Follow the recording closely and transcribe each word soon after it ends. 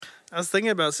I was thinking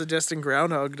about suggesting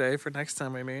Groundhog Day for next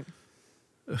time we meet.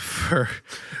 For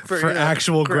you know,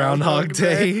 actual Groundhog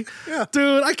Day. Yeah.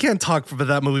 Dude, I can't talk for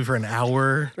that movie for an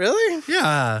hour. Really?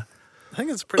 Yeah. I think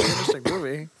it's a pretty interesting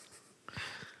movie.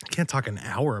 I can't talk an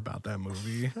hour about that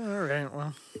movie. All right,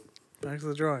 well, back to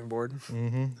the drawing board.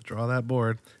 Draw that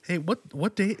board. Hey,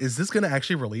 what day is this going to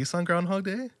actually release on Groundhog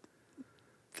Day?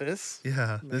 This?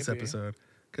 Yeah, this Maybe. episode.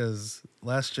 Because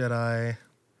Last Jedi,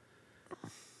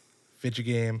 Video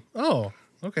Game. Oh,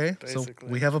 okay. Basically.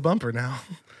 So we have a bumper now.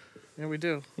 Yeah, we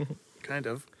do. Kind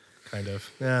of. Kind of.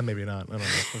 Yeah, maybe not. I don't know.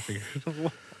 I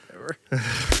figured. Whatever.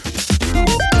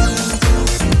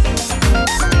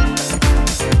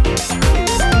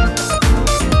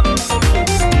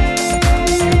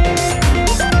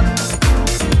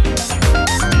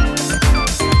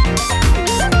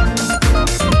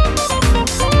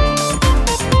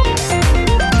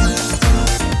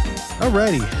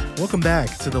 Alrighty, welcome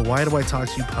back to the Why Do I Talk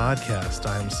to You podcast.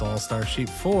 I'm Saul Starsheep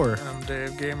 4. I'm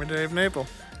Dave Gamer Dave Naple.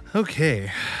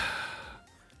 Okay,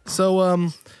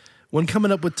 so when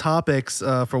coming up with topics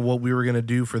for what we were going to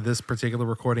do for this particular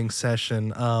recording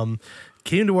session,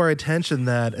 came to our attention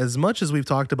that as much as we've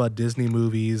talked about Disney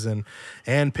movies and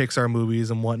Pixar movies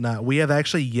and whatnot, we have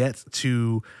actually yet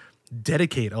to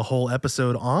dedicate a whole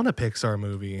episode on a Pixar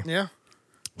movie. Yeah.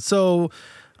 So,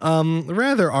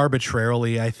 rather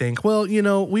arbitrarily, I think. Well, you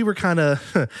know, we were kind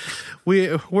of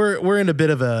we're in a bit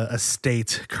of a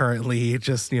state currently,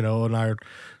 just in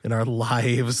our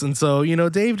lives, and so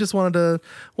Dave just wanted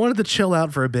to chill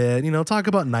out for a bit, talk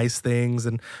about nice things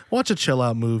and watch a chill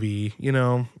out movie,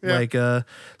 like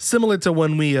similar to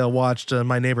when we watched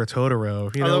My Neighbor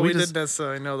Totoro. Although we didn't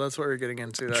necessarily know that's what we were getting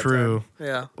into. That True.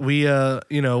 time. Yeah.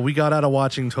 We got out of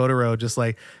watching Totoro just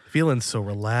like feeling so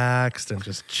relaxed and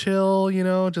just chill,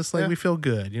 just like we feel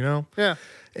good, Yeah.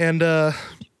 And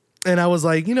I was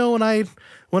like,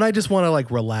 when I just want to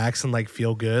like relax and like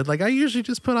feel good, like I usually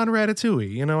just put on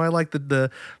Ratatouille. I like the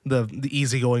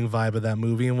easygoing vibe of that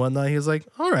movie and whatnot. He was like,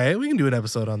 all right, we can do an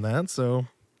episode on that. So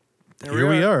here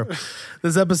we are.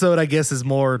 This episode, I guess, is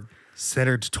more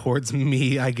centered towards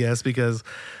me, I guess, because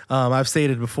I've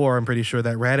stated before, I'm pretty sure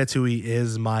that Ratatouille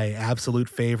is my absolute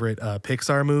favorite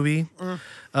Pixar movie.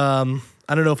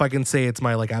 I don't know if I can say it's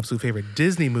my like absolute favorite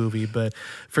Disney movie, but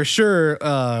for sure,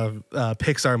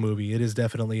 Pixar movie. It is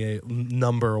definitely a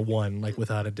number one, like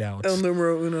without a doubt. El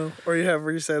numero uno, or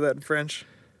you say that in French.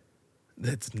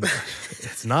 It's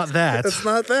not that. It's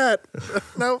not that.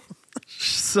 Nope.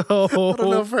 So I don't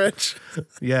know French.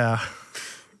 Yeah.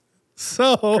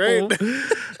 So Great.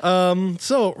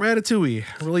 So Ratatouille,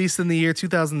 released in the year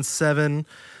 2007.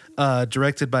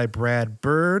 Directed by Brad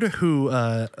Bird, who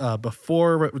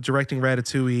before directing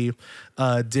Ratatouille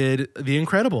did The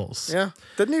Incredibles. Yeah.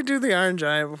 Didn't he do The Iron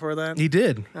Giant before that? He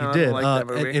did. I He did. don't like that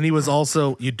movie. And he was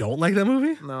also... You don't like that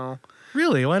movie? No.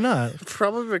 Really? Why not?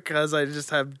 Probably because I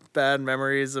just have bad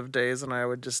memories of days when I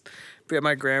would just be at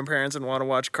my grandparents and want to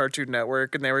watch Cartoon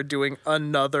Network, and they were doing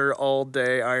another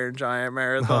all-day Iron Giant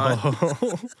marathon.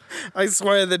 Oh. I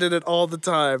swear they did it all the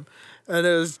time. And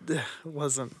it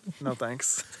wasn't. No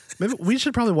thanks. Maybe we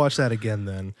should probably watch that again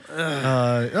then.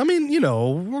 I mean,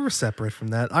 we're separate from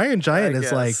that. Iron Giant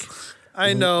is like...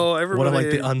 I know. Everybody, one of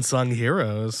like the unsung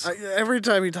heroes. Every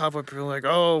time you talk about people like,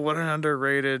 oh, what an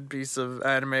underrated piece of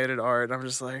animated art. I'm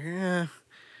just like,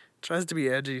 tries to be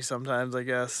edgy sometimes, I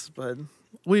guess. But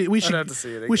we should have to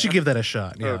see it again. We should give that a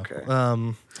shot. Yeah.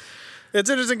 Okay. It's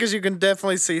interesting because you can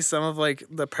definitely see some of like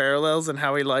the parallels in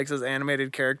how he likes his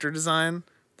animated character design.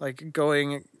 Like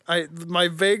my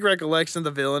vague recollection of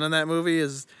the villain in that movie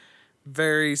is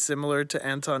very similar to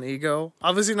Anton Ego.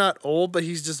 Obviously not old, but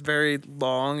he's just very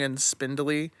long and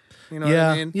spindly. You know what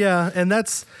I mean? Yeah, and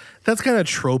that's kind of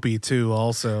tropey too.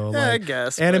 Also, Yeah, like, I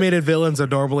guess animated villains are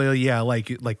normally like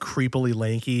creepily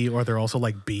lanky, or they're also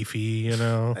like beefy.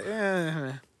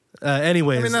 Yeah.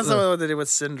 Anyways, I mean that's not what they did with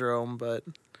Syndrome, but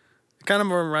it kind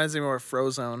of reminds me more of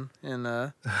Frozone.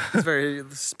 And it's very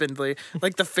spindly,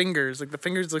 like the fingers. Like the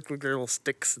fingers look like they're little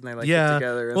sticks, and they like get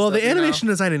together. And well, stuff, the animation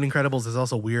design in Incredibles is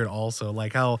also weird. Also,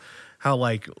 like how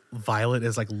like Violet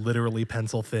is like literally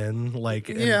pencil thin. Like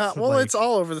it's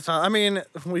all over the top. I mean,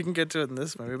 we can get to it in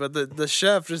this movie, but the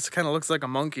chef just kind of looks like a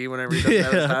monkey whenever he doesn't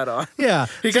have his hat on. Yeah,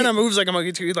 he kind of moves like a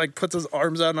monkey too. He like puts his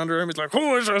arms out under him. He's like,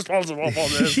 "Who is responsible for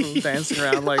this?" And dancing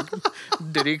around like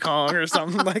Diddy Kong or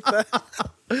something like that.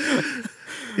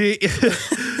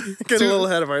 Get a little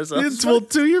ahead of ourselves. Well,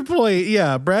 to your point,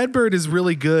 yeah, Brad Bird is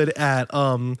really good at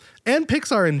and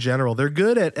Pixar in general. They're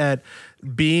good at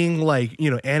being like,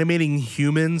 animating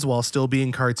humans while still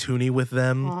being cartoony with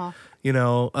them.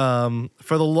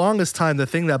 For the longest time, the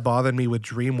thing that bothered me with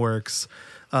DreamWorks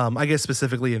I guess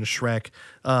specifically in Shrek,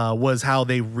 was how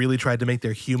they really tried to make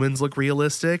their humans look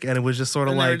realistic, and it was just sort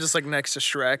of And they like were just like next to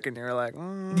Shrek, and you're like,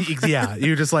 yeah,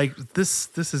 you're just like this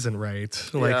isn't right.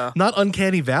 Like Yeah. not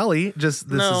Uncanny Valley, just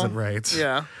this no. isn't right.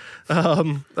 Yeah.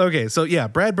 Okay, so yeah,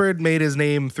 Brad Bird made his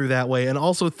name through that way, and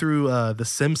also through The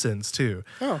Simpsons too.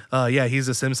 Oh. Yeah, he's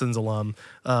a Simpsons alum,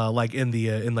 like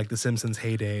in like the Simpsons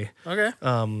heyday. Okay.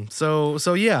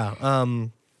 So yeah.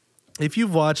 If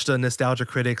you've watched Nostalgia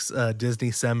Critics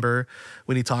Disney-cember,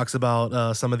 when he talks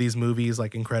about some of these movies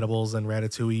like Incredibles and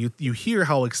Ratatouille, you hear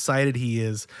how excited he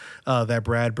is that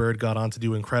Brad Bird got on to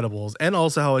do Incredibles, and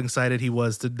also how excited he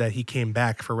was that he came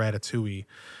back for Ratatouille.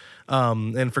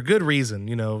 And for good reason.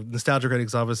 You know, Nostalgia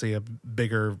Critics obviously a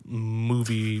bigger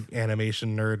movie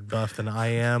animation nerd buff than I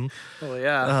am. Well,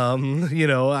 yeah. You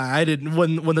know, I didn't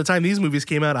when the time these movies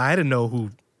came out, I didn't know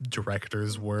who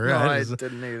directors were. No, I just-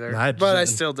 didn't either. I but I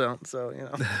just- still don't. So, you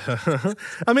know.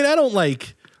 I mean, I don't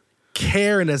like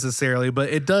care necessarily, but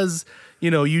it does,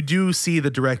 you know, you do see the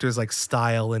director's like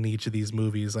style in each of these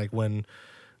movies, like when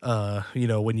you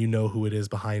know who it is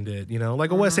behind it, you know, like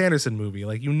a Wes Anderson movie,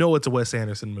 like you know it's a Wes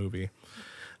Anderson movie.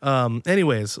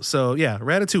 Anyways, so yeah,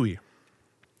 Ratatouille.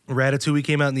 Ratatouille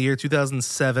came out in the year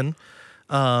 2007.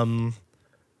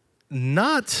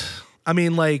 I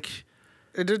mean, like,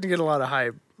 It didn't get a lot of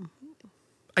hype.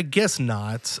 I guess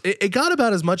not. It got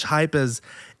about as much hype as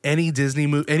any Disney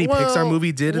movie, any Pixar Well,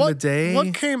 movie did in the day.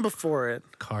 What came before it?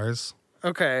 Cars.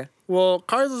 Okay. Well,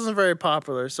 Cars wasn't very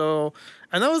popular. So,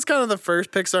 and that was kind of the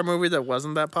first Pixar movie that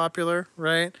wasn't that popular,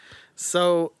 right?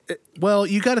 So, Well,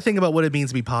 you got to think about what it means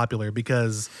to be popular,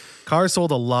 because Cars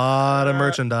sold a lot of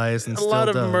merchandise and a still lot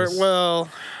of does.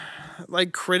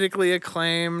 like critically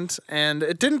acclaimed, and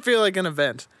it didn't feel like an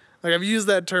event. Like I've used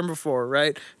that term before,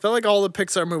 right? Felt like all the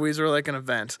Pixar movies were like an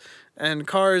event, and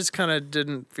Cars kind of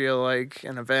didn't feel like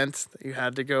an event that you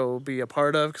had to go be a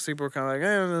part of, because people were kind of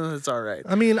like, it's all right.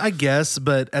 I mean, I guess,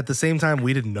 but at the same time,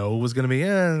 we didn't know it was going to be,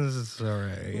 this is all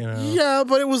right, you know? Yeah,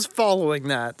 but it was following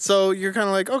that, so you're kind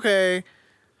of like, okay.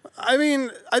 I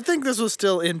mean, I think this was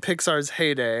still in Pixar's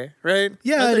heyday, right?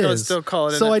 Yeah, I it think I would is. still call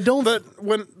it. So I don't- But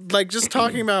when, like, just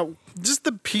talking about just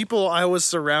the people I was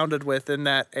surrounded with in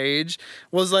that age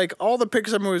was like all the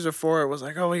Pixar movies before it was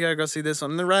like, oh, we gotta go see this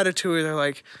one. And the Ratatouille, they're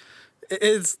like,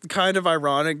 it's kind of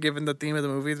ironic given the theme of the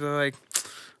movies. They're like,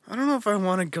 I don't know if I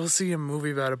want to go see a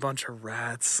movie about a bunch of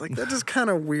rats. Like that just kind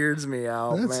of weirds me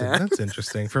out, man. That's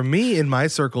interesting. For me, in my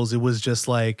circles, it was just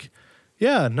like,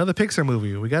 yeah, another Pixar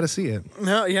movie. We got to see it.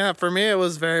 No, yeah, for me it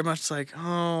was very much like,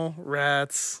 oh,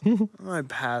 rats. I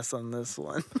pass on this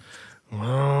one.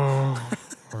 Oh,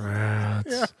 rats.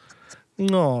 Yeah.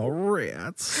 No,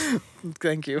 rats.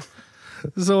 Thank you.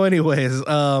 So, anyways,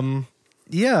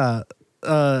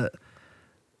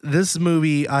 this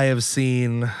movie I have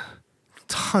seen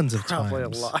tons of Probably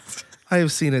times. a lot. I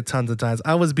have seen it tons of times.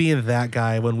 I was being that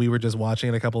guy when we were just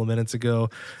watching it a couple of minutes ago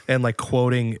and like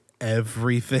quoting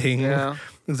everything. Yeah.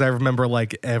 Because I remember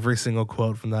like every single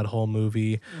quote from that whole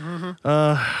movie.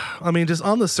 I mean, just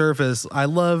on the surface, I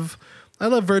love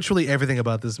virtually everything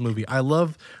about this movie. I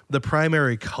love the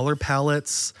primary color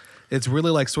palettes. It's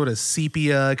really like sort of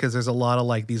sepia because there's a lot of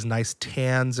like these nice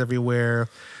tans everywhere,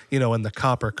 you know, in the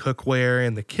copper cookware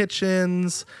in the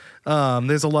kitchens.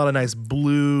 There's a lot of nice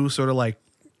blue, sort of like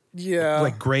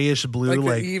grayish blue,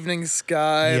 like the evening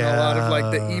sky and a lot of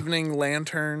like the Yeah. evening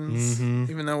lanterns,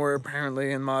 even though we're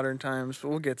apparently in modern times, but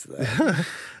we'll get to that.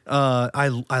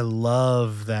 I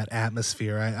love that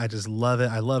atmosphere. I just love it.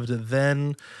 I loved it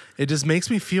then. It just makes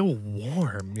me feel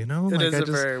warm, you know? It is I a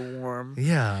just, very warm.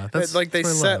 yeah. That's Like they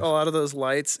that's what I set a love. lot of those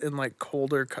lights in like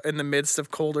colder in the midst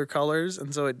of colder colors,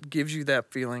 and so it gives you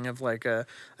that feeling of like a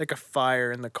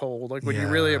fire in the cold, like when you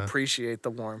really Yeah. appreciate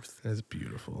the warmth. It's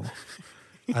beautiful.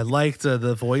 I liked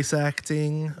the voice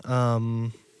acting. A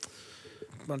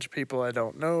bunch of people I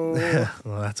don't know.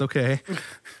 Well, that's okay.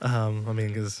 I mean,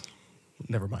 because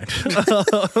never mind.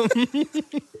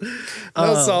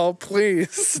 No, Saul,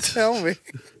 please tell me.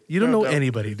 You don't know No.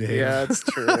 anybody, Dave. Yeah, it's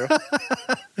true.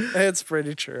 It's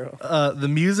pretty true. The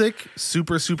music,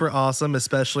 super, super awesome,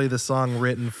 especially the song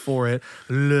written for it,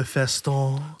 Le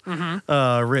Feston,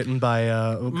 written by,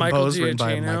 composed, written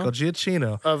by Giacchino. Michael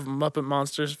Giacchino. Of Muppet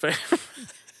Monsters fame.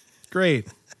 Great.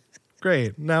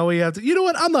 Great. Now we have to, you know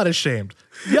what? I'm not ashamed.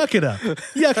 Yuck it up.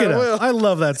 Yuck it will. up. I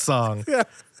love that song. Yeah.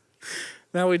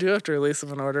 Now we do have to release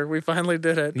them in order. We finally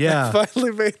did it. Yeah. I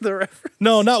finally made the reference.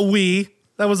 No, not we.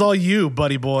 That was all you,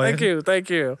 buddy boy. Thank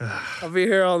you. I'll be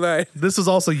here all night. This was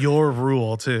also your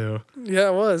rule, too. Yeah,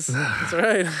 it was. That's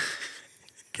right.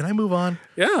 Can I move on?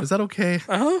 Yeah. Is that okay?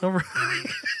 Uh-huh. All right.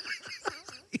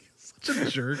 He's such a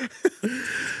jerk.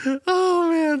 Oh,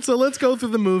 man. So let's go through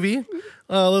the movie.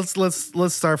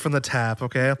 Let's start from the tap,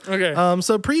 okay? Okay.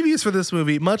 So previews for this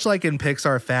movie, much like in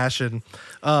Pixar fashion,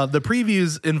 the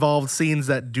previews involved scenes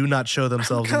that do not show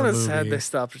themselves in the Kind of movie. sad they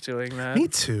stopped doing that. Me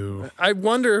too. I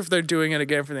wonder if they're doing it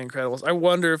again for The Incredibles. I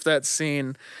wonder if that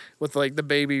scene with like the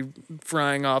baby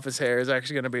frying off his hair is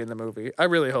actually going to be in the movie. I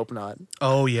really hope not.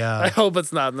 Oh I yeah, hope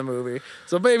it's not in the movie.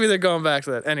 So maybe they're going back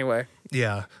to that. Anyway,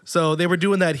 yeah. So they were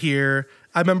doing that here.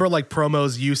 I remember like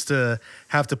promos used to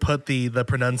have to put the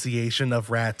pronunciation of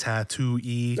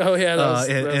Ratatouille. Oh, yeah, that was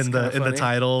in the funny.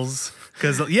 titles.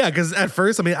 Because at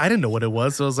first, I mean, I didn't know what it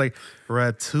was, so I was like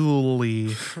Ratatouille.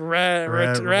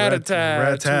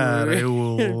 Rattata.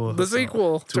 Ratatouille. The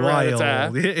sequel to Wild.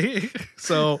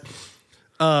 Rattata.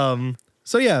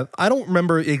 So yeah, I don't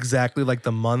remember exactly like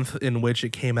the month in which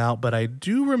it came out, but I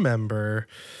do remember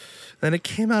that it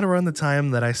came out around the time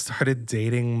that I started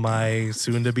dating my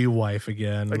soon-to-be wife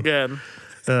again. Again.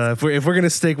 If we're gonna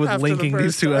stick with After the linking these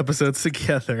first two time. episodes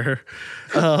together,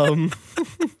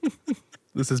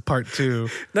 this is part 2.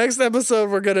 Next episode,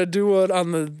 we're going to do it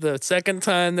on the second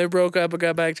time they broke up and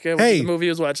got back together. Hey, the movie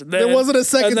was watching. there wasn't a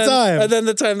second time. And then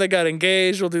the time they got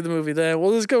engaged, we'll do the movie then.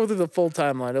 We'll just go through the full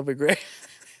timeline. It'll be great.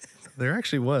 There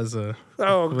actually was a.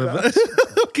 Oh, God.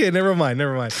 Okay, never mind.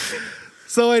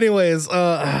 So, anyways,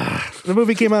 the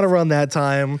movie came out around that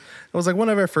time. It was like one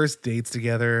of our first dates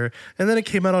together, and then it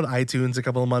came out on iTunes a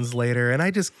couple of months later, and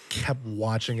I just kept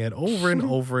watching it over and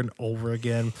over and over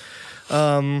again.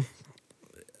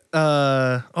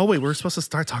 Oh wait, we're supposed to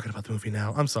start talking about the movie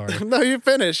now. I'm sorry. No, you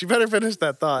finish. You better finish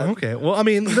that thought. Okay. Well, I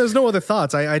mean, there's no other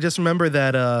thoughts. I just remember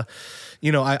that, I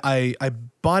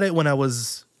bought it when I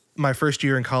was my first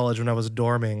year in college when I was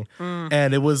dorming,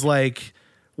 and it was like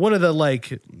one of the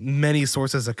like many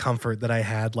sources of comfort that I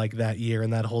had like that year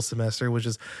and that whole semester was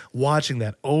just watching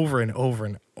that over and over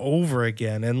and over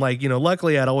again. And like,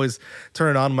 luckily I'd always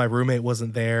turn it on when my roommate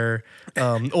wasn't there.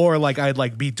 Or like I'd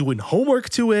like be doing homework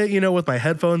to it, with my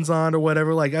headphones on or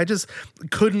whatever. Like I just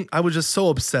couldn't, I was just so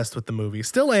obsessed with the movie.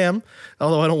 Still am,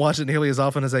 although I don't watch it nearly as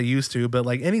often as I used to. But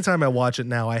like anytime I watch it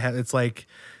now, it's like,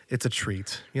 it's a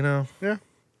treat, Yeah.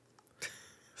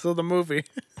 So the movie.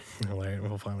 All right,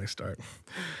 we'll finally start.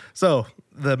 So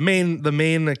the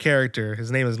main character, his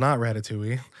name is not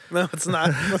Ratatouille. No, it's not.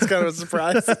 That's kind of a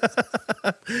surprise.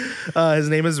 His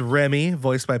name is Remy,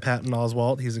 voiced by Patton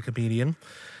Oswalt. He's a comedian,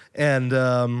 and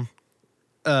one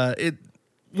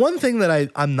thing that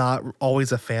I'm not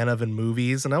always a fan of in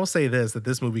movies, and I will say that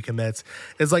this movie commits,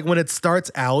 is like when it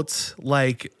starts out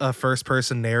like a first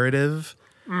person narrative,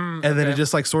 and then it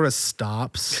just like sort of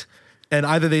stops. And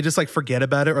either they just like forget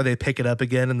about it or they pick it up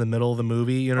again in the middle of the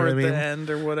movie. You know Or what I at mean? the end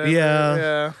or whatever. Yeah.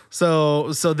 Yeah.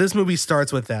 So this movie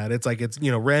starts with that. It's like,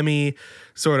 Remy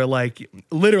sort of like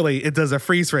literally it does a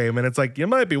freeze frame and it's like, you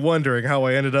might be wondering how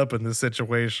I ended up in this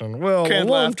situation. Well, Canned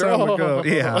a long laughter. time ago.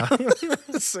 Yeah.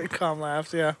 Sitcom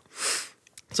laughs. Yeah.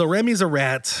 So Remy's a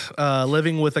rat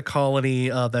living with a colony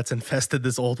that's infested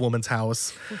this old woman's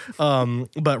house.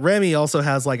 But Remy also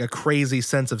has like a crazy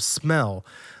sense of smell.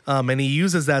 And he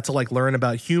uses that to like learn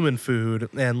about human food.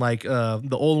 And like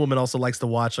the old woman also likes to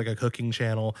watch like a cooking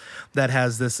channel that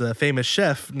has this famous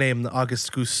chef named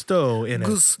Auguste Cousteau in it.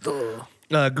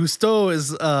 Cousteau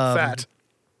is Fat.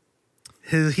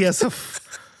 He has a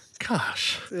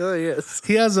gosh. Yeah, he is.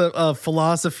 He has a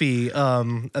philosophy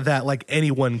that like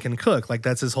anyone can cook. Like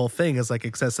that's his whole thing is like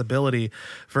accessibility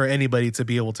for anybody to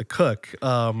be able to cook.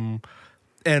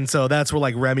 And so that's where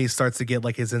like Remy starts to get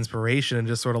like his inspiration and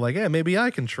just sort of like, yeah, maybe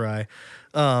I can try.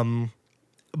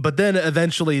 But then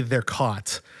eventually they're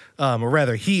caught. Or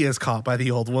rather, he is caught by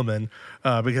the old woman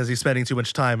because he's spending too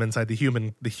much time inside the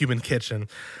human kitchen,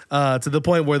 to the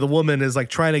point where the woman is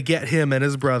like trying to get him and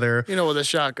his brother With a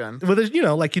shotgun. with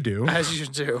a, like you do, As you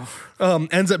should do.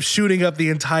 ends up shooting up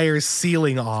the entire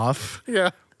ceiling off.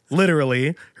 Yeah.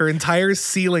 Literally, her entire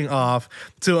ceiling off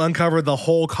to uncover the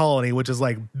whole colony, which is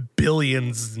like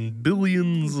billions and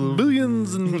billions of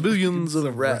Billions and billions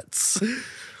of rats.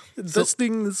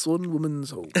 Investing this one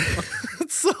woman's home.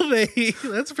 So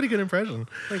that's a pretty good impression.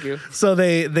 Thank you. So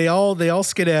they all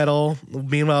skedaddle.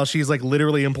 Meanwhile, she's like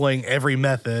literally employing every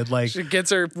method. Like She gets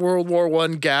her World War I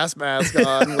gas mask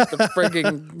on with the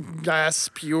freaking gas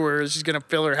spewers she's gonna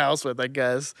fill her house with, I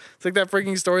guess. It's like that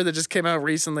freaking story that just came out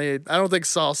recently. I don't think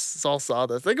Saul saw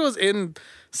this. I think it was in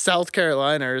South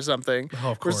Carolina or something. Oh, of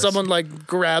where course. someone like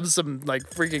grabs some like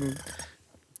freaking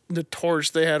the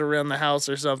torch they had around the house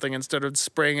or something instead of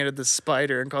spraying it at the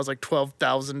spider and caused like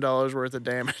 $12,000 worth of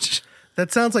damage.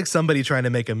 that sounds like somebody trying to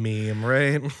make a meme,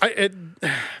 right?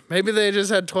 Maybe they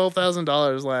just had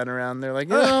 $12,000 lying around. They're like,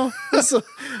 this will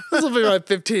be my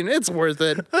 15. It's worth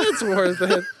it. It's worth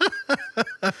it.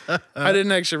 I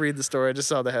didn't actually read the story. I just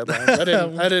saw the headline. I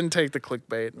didn't take the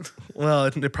clickbait. Well,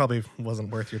 it probably wasn't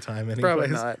worth your time anyways. Probably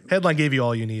not. Headline gave you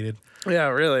all you needed. Yeah,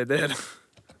 it really did.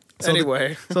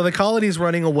 Anyway. So the colony's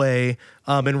running away,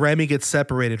 and Remy gets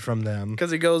separated from them.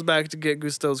 Because he goes back to get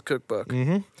Gusteau's cookbook.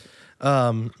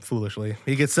 Foolishly.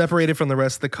 He gets separated from the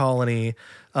rest of the colony,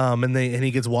 and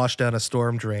he gets washed down a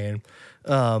storm drain.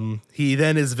 He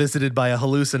then is visited by a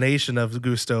hallucination of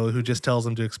Gusteau, who just tells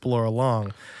him to explore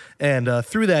along. And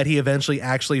through that, he eventually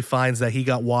actually finds that he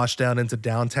got washed down into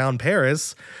downtown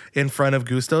Paris in front of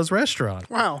Gusteau's restaurant.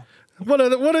 Wow. What are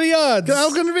the odds?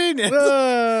 How convenient.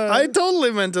 I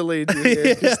totally meant to lead you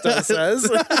here, Gusteau says.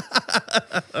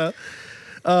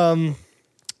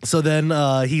 So then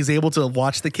he's able to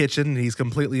watch the kitchen, and he's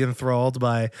completely enthralled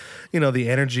by, the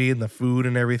energy and the food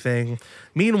and everything.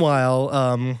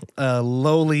 Meanwhile, a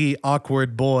lowly,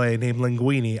 awkward boy named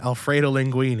Linguini, Alfredo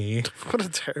Linguini. What a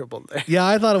terrible name. Yeah,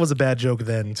 I thought it was a bad joke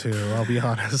then, too, I'll be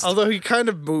honest. Although he kind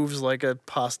of moves like a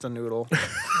pasta noodle.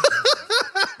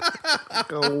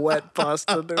 Like a wet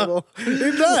pasta noodle.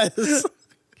 He does.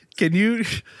 Can you...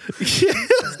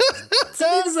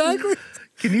 Exactly.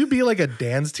 Can you be like a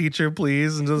dance teacher,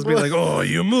 please, and just be like, "Oh,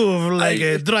 you move like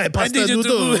a dry pasta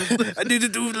noodle." I need to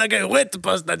do like a wet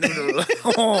pasta noodle.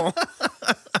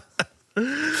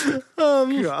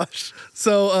 Gosh.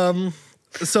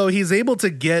 So he's able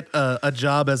to get a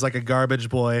job as like a garbage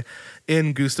boy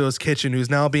in Gusteau's kitchen,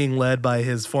 who's now being led by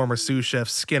his former sous chef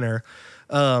Skinner,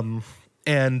 because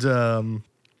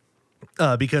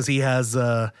he has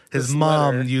his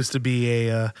mom used to be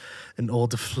an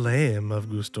old flame of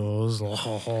Gusteau's.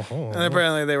 And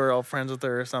apparently they were all friends with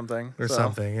her or something. Or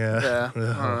something, yeah. Yeah. I don't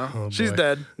know. Oh, She's boy.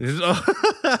 dead.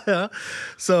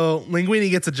 So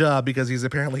Linguini gets a job because he's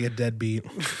apparently a deadbeat.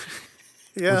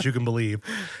 Yeah. Which you can believe.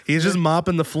 He's just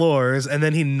mopping the floors, and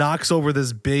then he knocks over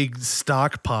this big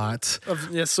stock pot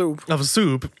Soup. of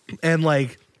soup and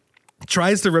like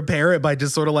tries to repair it by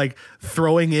just sort of like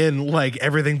throwing in like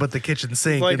everything but the kitchen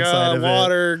sink Like inside of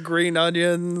water, green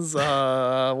onions,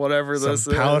 whatever it. this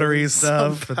Some powdery is.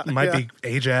 stuff. It might be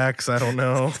Ajax. I don't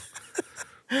know.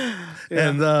 Yeah.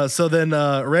 And so then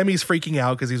Remy's freaking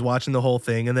out because he's watching the whole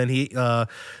thing, and then he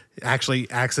actually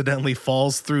accidentally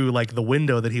falls through like the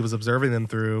window that he was observing them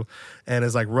through, and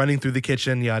is like running through the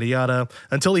kitchen, yada yada,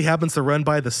 until he happens to run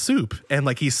by the soup, and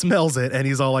like he smells it, and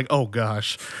he's all like, "Oh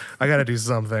gosh, I gotta do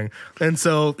something." And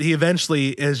so he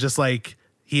eventually just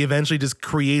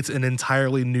creates an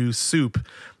entirely new soup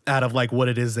out of like what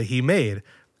it is that he made,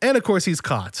 and of course he's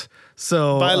caught.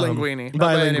 So By Linguini. Not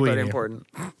by anybody important.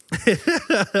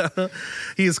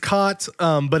 He's caught,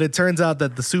 but it turns out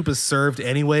that the soup is served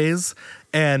anyways,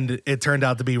 and it turned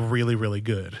out to be really, really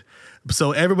good.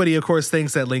 So everybody, of course,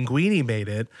 thinks that Linguini made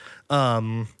it,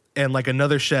 and like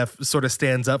another chef sort of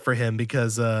stands up for him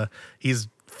because he's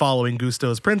following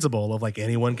Gusteau's principle of like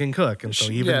anyone can cook, and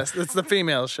so even Yes, it's the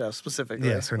female chef specifically.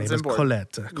 yes, her name It's is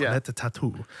important. Colette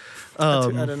Tattoo. I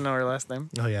didn't know her last name.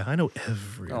 Oh yeah, I know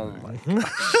everyone. Oh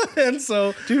my. And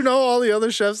so, Do you know all the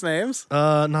other chefs' names?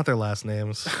 not their last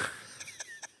names,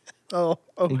 Oh,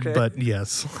 okay. but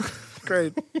yes.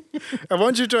 Great. I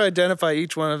want you to identify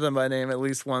each one of them by name at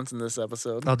least once in this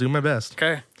episode. I'll do my best.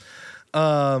 Okay.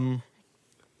 Oh,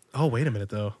 wait a minute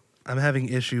though. I'm having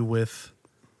issue with.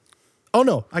 Oh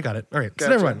no, I got it. All right, so Gotcha.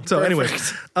 never mind. So anyway,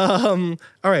 all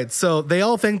right. So they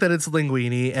all think that it's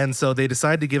Linguini, and so they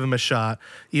decide to give him a shot,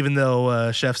 even though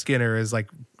Chef Skinner is like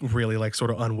really like sort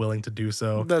of unwilling to do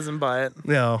so. Doesn't buy it.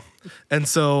 No, and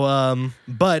so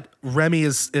but Remy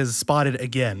is spotted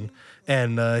again,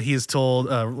 and he is told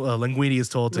Linguini is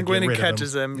told to get rid Linguini of him.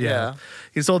 catches him. Yeah.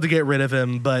 He's told to get rid of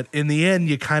him, but in the end,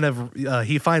 you kind of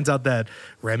he finds out that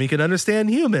Remy can understand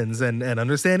humans and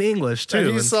understand English too. And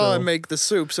he saw so, him make the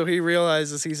soup, so he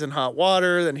realizes he's in hot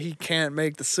water, then he can't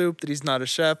make the soup, that he's not a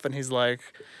chef, and he's like,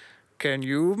 "Can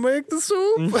you make the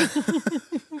soup?"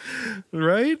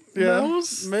 right? Yeah,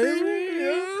 Mouse? maybe.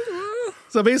 Yeah.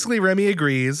 So basically, Remy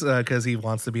agrees because he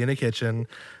wants to be in a kitchen.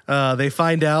 They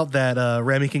find out that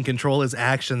Remy can control his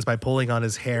actions by pulling on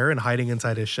his hair and hiding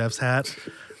inside his chef's hat.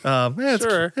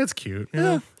 Sure. It's cute. you Yeah,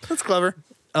 know? that's clever.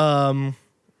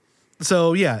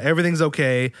 So yeah, everything's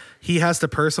okay. He has to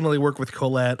personally work with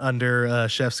Colette under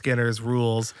Chef Skinner's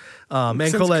rules. And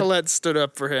Since Colette, Colette stood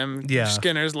up for him, Yeah.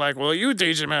 Skinner's like, "Well, you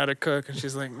teach him how to cook," and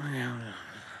she's like,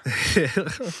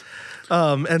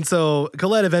 and so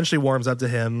Colette eventually warms up to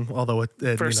him, although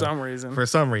For some reason. For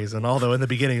some reason, although in the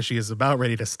beginning she is about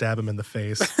ready to stab him in the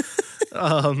face.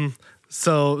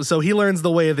 So he learns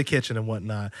the way of the kitchen and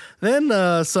whatnot. Then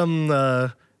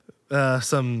some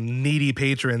some needy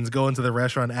patrons go into the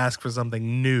restaurant and ask for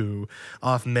something new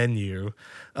off menu.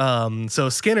 So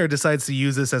Skinner decides to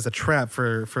use this as a trap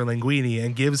for Linguini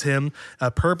and gives him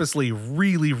a purposely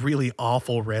really, really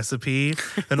awful recipe,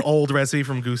 an old recipe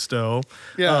from Gusteau.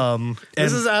 Yeah.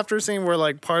 This and- is after scene where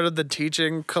like part of the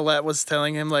teaching Colette was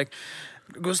telling him like,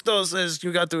 Gusteau says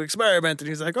you got to experiment, and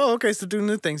he's like, oh, okay, so do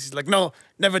new things. He's like, no,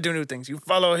 never do new things. You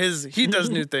follow he does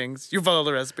new things. You follow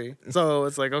the recipe. So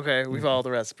it's like, okay, we follow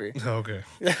the recipe. Okay.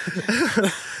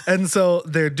 And so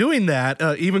they're doing that.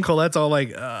 Even Colette's all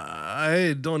like,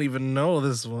 I don't even know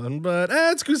this one, but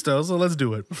it's Gusteau, so let's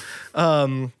do it.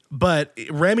 But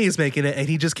Remy is making it and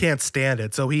he just can't stand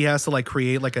it. So he has to like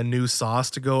create like a new sauce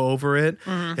to go over it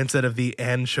instead of the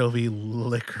anchovy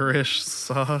licorice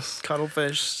sauce.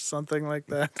 Cuttlefish, something like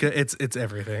that. It's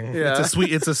everything. Yeah.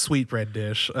 It's a sweetbread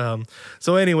dish.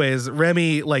 So anyways,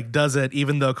 Remy like does it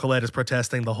even though Colette is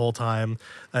protesting the whole time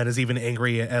and is even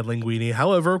angry at Linguini.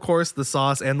 However, of course, the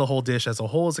sauce and the whole dish as a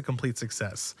whole is a complete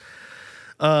success.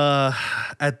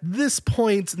 At this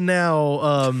point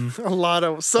now,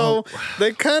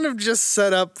 They kind of just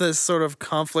set up this sort of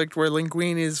conflict where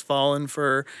Linguini's fallen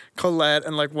for Colette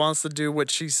and like wants to do what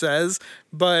she says,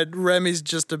 but Remy's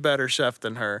just a better chef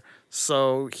than her.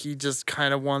 So he just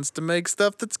kind of wants to make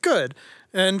stuff that's good.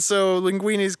 And so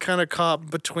Linguini's kind of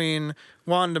caught between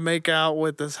wanting to make out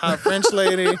with this hot French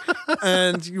lady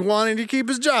and wanting to keep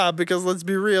his job because let's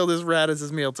be real, this rat is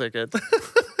his meal ticket.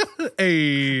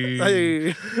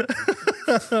 Hey.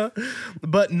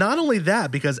 But not only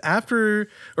that, because after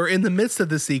or in the midst of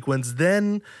the sequence,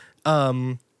 then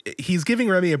he's giving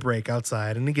Remy a break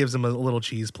outside and he gives him a little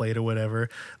cheese plate or whatever.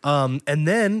 And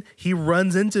then he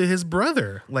runs into his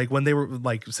brother, like when they were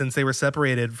like, since they were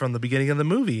separated from the beginning of the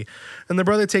movie. And the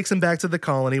brother takes him back to the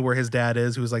colony where his dad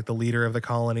is, who's like the leader of the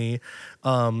colony.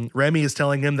 Remy is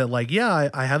telling him that like, yeah,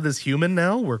 I have this human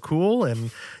now. We're cool.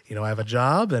 And, you know, I have a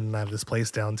job and I have this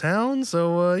place downtown.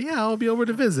 So, yeah, I'll be over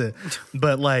to visit.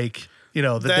 But like, you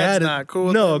know, the Dad's dad, not cool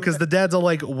with no, him. because the dad's all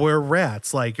like, we're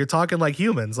rats. Like you're talking like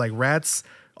humans, like rats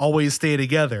always stay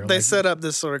together. They Like, set up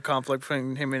this sort of conflict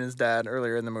between him and his dad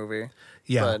earlier in the movie.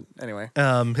 yeah. But anyway.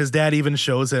 His dad even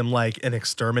shows him like an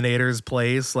exterminator's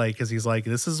place, like because he's like,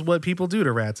 this is what people do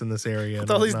to rats in this area. With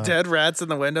and all these whatnot. dead rats in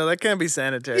the window, that can't be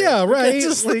sanitary. Yeah, right. You can't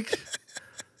just, Like,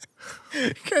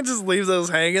 you can't just leave those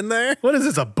hanging there. what is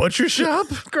this? A butcher shop?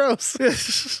 Gross.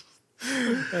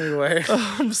 Anyway.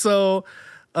 What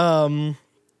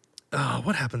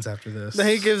happens after this? Then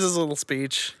he gives his little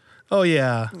speech. Oh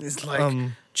yeah. He's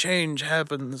like, change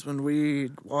happens when we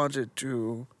want it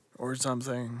to, or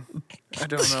something. I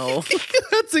don't know.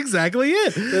 That's exactly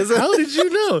it. it? How did you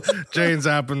know? Change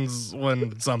happens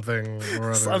when something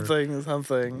or other.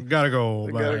 Something. Gotta go.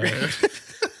 Gotta Bye.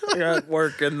 I got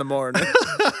work in the morning.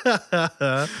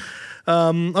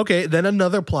 Okay, then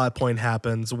another plot point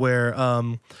happens where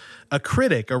a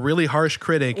critic, a really harsh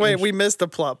critic. Wait, we missed a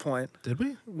plot point. did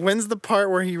we? When's the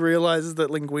part where he realizes that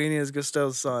Linguini is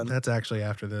Gusteau's son? That's actually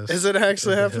after this. Is it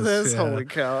actually It after is, this? yeah. Holy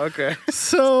cow. Okay.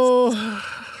 So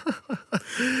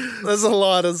There's a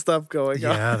lot of stuff going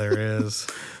on. yeah, there is.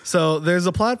 So there's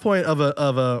a plot point of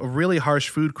a really harsh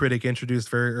food critic introduced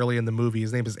very early in the movie.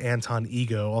 His name is Anton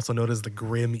Ego, also known as the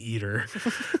Grim Eater,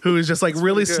 who is just like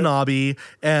really good. snobby.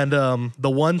 And the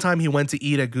one time he went to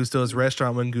eat at Gusteau's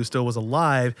restaurant when Gusteau was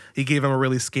alive, he gave him a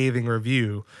really scathing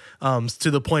review,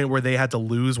 to the point where they had to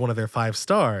lose one of their 5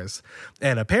 stars.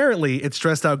 And apparently it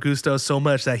stressed out Gusteau so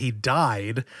much that he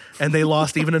died and they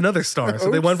lost even another star.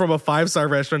 So they went from a 5-star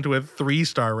restaurant to a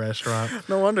 3-star restaurant.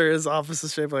 No wonder his office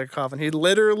is shaped like a coffin. He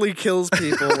literally kills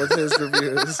people with his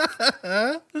reviews.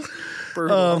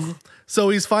 Brutal. So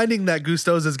he's finding that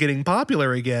Gusteau's is getting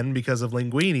popular again because of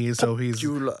Linguini. So he's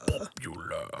Popular.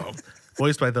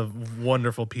 voiced by the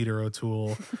wonderful Peter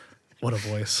O'Toole. What a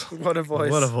voice. What a voice.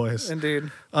 What a voice.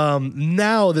 Indeed.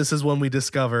 Now this is when we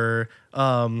discover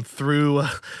through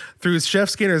Chef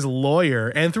Skinner's lawyer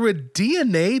and through a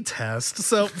DNA test.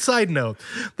 So side note,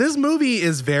 this movie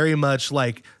is very much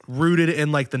like rooted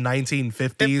in like the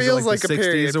 1950s It or feels like the like a 60s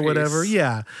period or whatever. piece.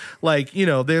 Yeah. Like, you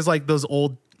know, there's like those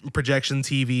old projection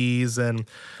TVs and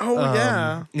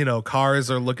yeah. you know, cars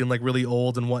are looking like really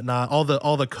old and whatnot. All the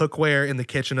cookware in the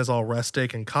kitchen is all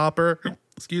rustic and copper.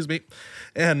 Excuse me.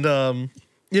 And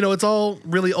you know, it's all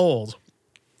really old.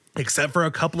 Except for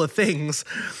a couple of things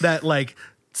that like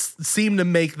seem to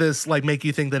make this like make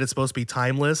you think that it's supposed to be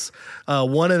timeless.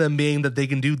 One of them being that they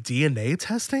can do DNA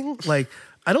testing. Like,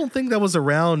 I don't think that was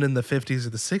around in the 50s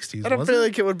or the 60s. I don't feel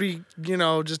like it would be,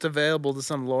 just available to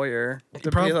some lawyer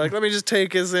to be like, let me just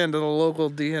take his into the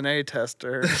local DNA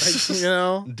tester.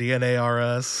 DNA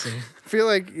RS. I feel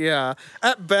like, yeah,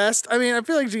 at best, I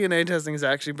feel like DNA testing has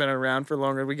actually been around for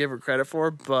longer than we give it credit for,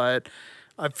 but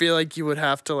I feel like you would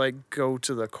have to like go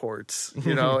to the courts.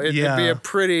 It'd be a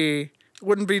pretty.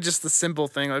 Wouldn't be just the simple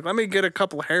thing like, let me get a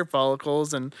couple hair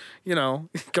follicles and, go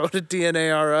to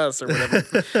DNA RS or whatever.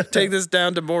 Take this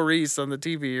down to Maurice on the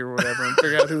TV or whatever and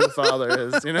figure out who the father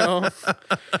is,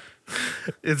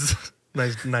 It's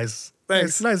nice.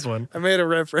 Thanks. Nice one. I made a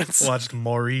reference. Watched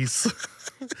Maurice.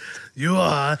 You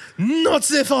are not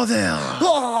the father.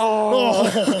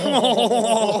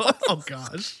 Oh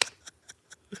gosh.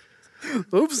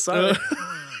 Oops, sorry.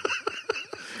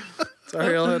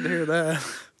 Sorry, y'all had to hear that.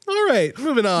 All right,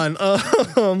 moving on.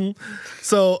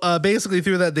 So basically,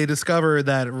 through that, they discover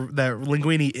that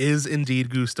Linguini is indeed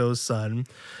Gusto's son,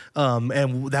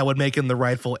 and that would make him the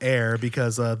rightful heir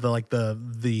because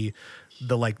the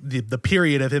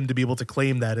period of him to be able to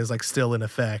claim that is like still in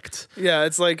effect. Yeah,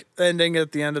 it's like ending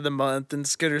at the end of the month, and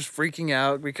Skinner's freaking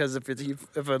out because if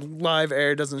a live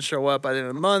heir doesn't show up by the end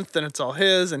of the month, then it's all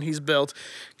his, and he's built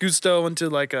Gusto into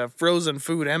like a frozen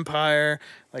food empire,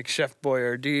 like Chef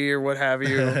Boyardee or what have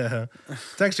you.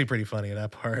 It's actually pretty funny in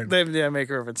that part. They make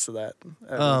a reference to that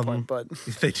at one point, but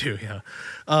they do, yeah.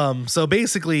 So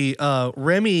basically,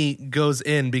 Remy goes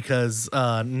in because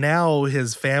now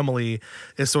his family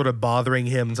is sort of bothering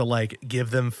him to like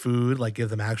give them food, like give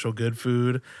them actual good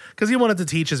food, because he wanted to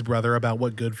teach his brother about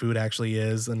what good food actually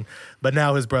is, but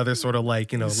now his brother's sort of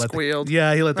like squealed. he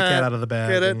let the cat out of the bag.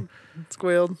 Get it?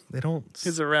 Squealed. They don't.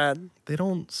 He's a rat. They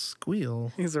don't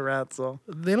squeal. He's a rat, so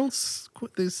they don't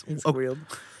squealed.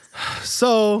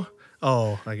 So,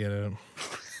 I get it.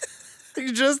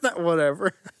 You just not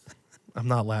whatever. I'm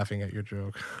not laughing at your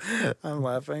joke. I'm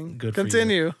laughing. Good.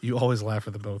 Continue. For you. You always laugh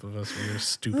at the both of us for your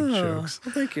stupid jokes.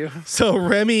 Well, thank you. So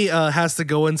Remy has to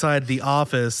go inside the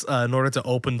office in order to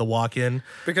open the walk-in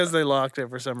because they locked it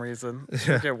for some reason. I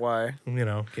forget why.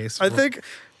 In case I think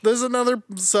there's another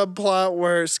subplot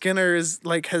where Skinner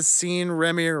has seen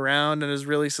Remy around and is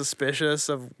really suspicious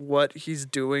of what he's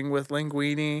doing with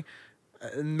Linguini.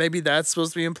 Maybe that's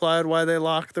supposed to be implied why they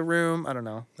locked the room. I don't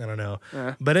know.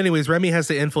 Yeah. But anyways, Remy has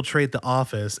to infiltrate the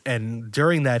office, and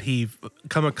during that he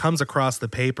comes across the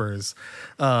papers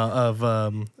of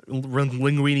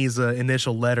Linguini's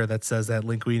initial letter that says that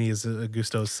Linguini is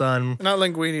Gusto's son. Not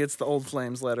Linguini, it's the Old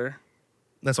Flames letter.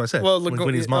 That's what I said. Well,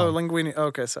 Linguini's mom. Oh, Linguini.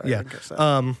 Okay, sorry. Yeah.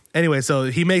 Anyway, so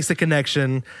he makes the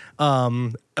connection,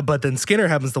 but then Skinner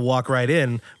happens to walk right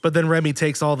in. But then Remy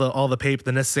takes all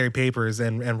the necessary papers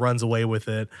and runs away with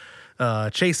it.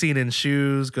 Chase scene in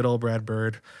shoes. Good old Brad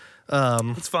Bird.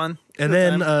 It's fun. And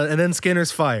then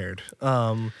Skinner's fired.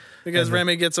 Because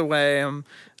Remy gets away.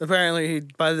 Apparently,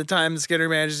 by the time Skinner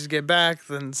manages to get back,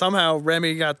 then somehow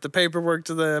Remy got the paperwork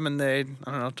to them, and they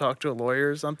talk to a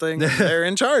lawyer or something. They're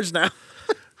in charge now.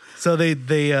 So they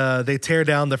tear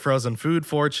down the frozen food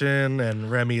fortune,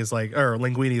 and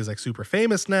Linguini is like super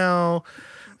famous now.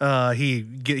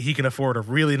 He can afford a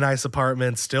really nice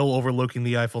apartment, still overlooking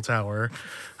the Eiffel Tower,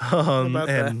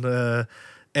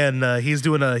 and he's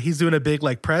doing a big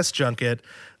like press junket.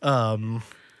 And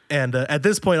at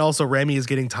this point, also Remy is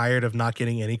getting tired of not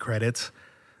getting any credit.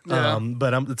 Yeah.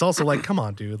 But it's also like, come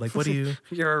on, dude, like what do you?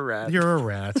 You're a rat. You're a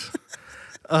rat.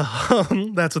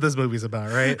 That's what this movie's about,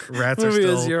 right? Rats are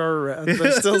still. You're a rat.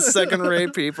 They're still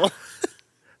second-rate people.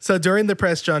 So during the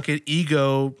press junket,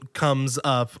 Ego comes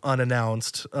up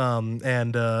unannounced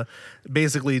and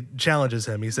basically challenges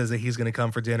him. He says that he's going to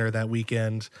come for dinner that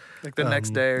weekend, like the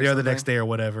next day, the next day or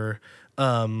whatever.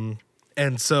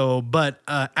 And so, but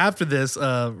after this,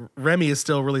 Remy is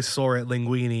still really sore at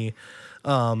Linguini,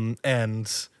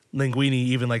 and Linguini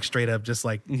even like straight up just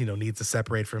like needs to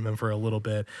separate from him for a little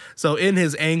bit. So in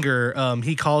his anger,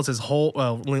 he calls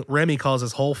Remy calls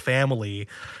his whole family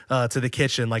to the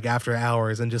kitchen like after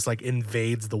hours and just like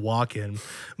invades the walk-in.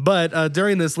 But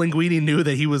during this, Linguini knew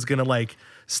that he was gonna like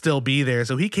still be there,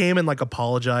 so he came and like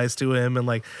apologized to him and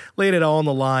like laid it all on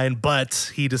the line.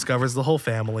 But he discovers the whole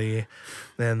family,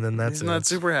 and then He's not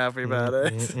super happy about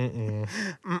it.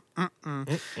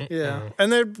 Yeah,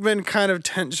 and there'd been kind of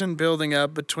tension building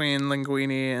up between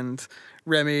Linguini and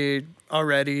Remy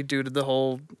already due to the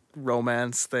whole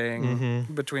romance thing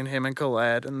between him and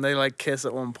Colette, and they like kiss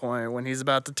at one point when he's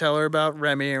about to tell her about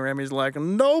Remy, and Remy's like,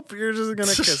 "Nope, you're just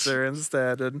gonna kiss her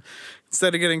instead." And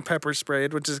instead of getting pepper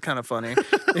sprayed, which is kind of funny,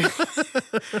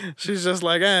 she's just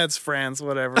like, "It's France,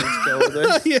 whatever, let's go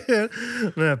with it."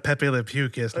 Yeah, Pepe Le Pew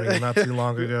kissed me not too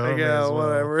long ago. Like, May yeah, as well.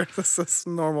 whatever. This is a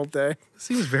normal day.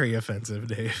 Seems very offensive,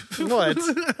 Dave. What?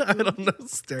 I don't know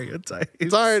stereotypes.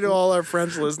 Sorry to all our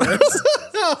French listeners.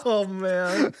 Oh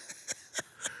man.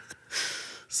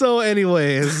 So,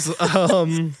 anyways,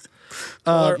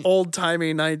 Our old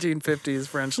timey 1950s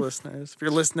French listeners. If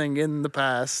you're listening in the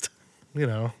past,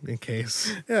 in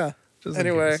case. yeah. Just in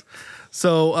Anyway, case.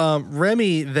 So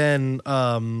Remy then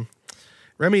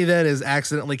is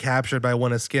accidentally captured by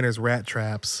one of Skinner's rat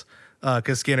traps.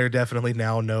 Because Skinner definitely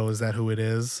now knows that who it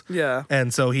is. yeah.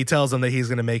 And so he tells him that he's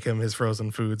going to make him his frozen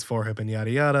foods for him and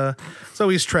yada yada. So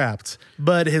he's trapped.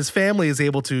 But his family is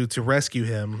able to rescue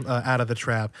him out of the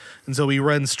trap. And so he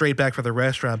runs straight back for the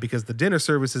restaurant because the dinner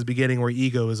service is beginning where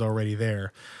Ego is already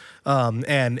there.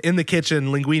 And in the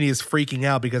kitchen, Linguini is freaking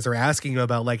out because they're asking him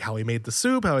about like how he made the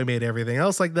soup, how he made everything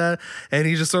else like that. And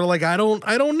he's just sort of like, I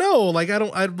don't know. Like,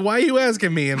 why are you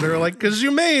asking me? And they're like, cause you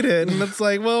made it. And it's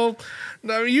like, well,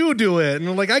 no, you do it. And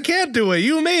I'm like, I can't do it.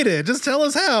 You made it. Just tell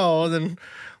us how. And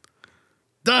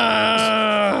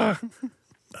then,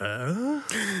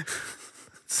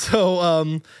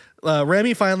 So,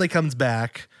 Remy finally comes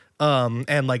back.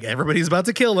 And like everybody's about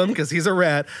to kill him because he's a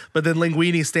rat, but then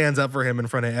Linguini stands up for him in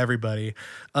front of everybody,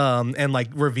 and like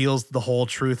reveals the whole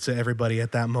truth to everybody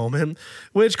at that moment,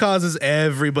 which causes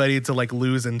everybody to like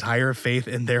lose entire faith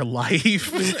in their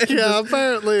life. Yeah,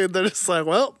 apparently they're just like,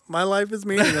 well, my life is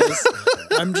meaningless.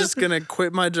 I'm just going to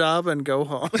quit my job and go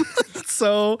home.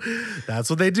 So that's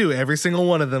what they do. Every single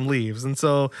one of them leaves. And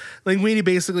so Linguini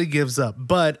basically gives up.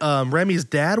 But Remy's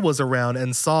dad was around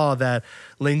and saw that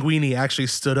Linguini actually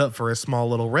stood up for a small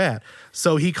little rat.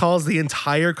 So he calls the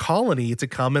entire colony to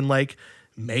come and like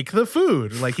make the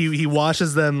food. Like he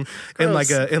washes them in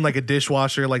like a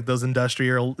dishwasher, like those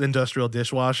industrial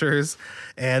dishwashers,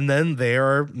 and then they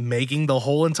are making the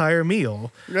whole entire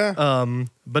meal. Yeah.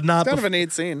 But not Kind of a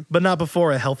neat scene. but not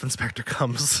before a health inspector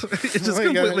comes. It just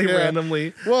completely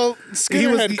randomly. Well,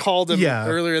 Skinner had he- called him yeah.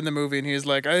 earlier in the movie, and he was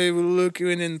like, I will look you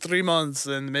in 3 months,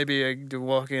 and maybe I do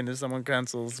walk in if someone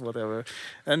cancels, whatever.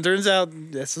 And turns out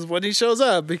this is when he shows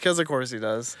up, because of course he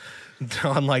does.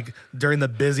 On like during the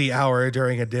busy hour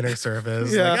during a dinner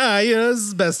service. Yeah. Like, this is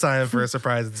the best time for a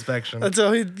surprise inspection.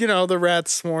 Until he, the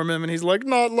rats swarm him, and he's like,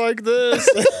 not like this.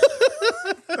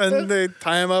 And they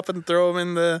tie him up and throw him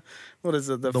in the, what is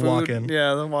it? The food? walk-in.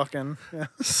 Yeah, the walk-in. Yeah.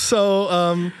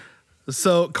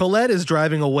 So Colette is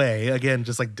driving away again,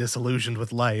 just like disillusioned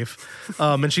with life,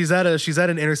 and she's at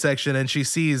an intersection and she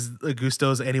sees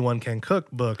Gusteau's Anyone Can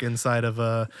Cook book inside of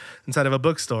a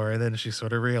bookstore, and then she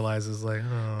sort of realizes like,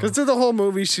 oh. Because through the whole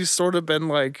movie, she's sort of been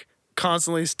like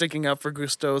constantly sticking up for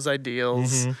Gusteau's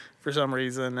ideals for some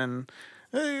reason, and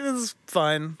it's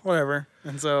fine, whatever.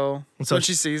 And so when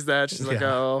she sees that, she's like,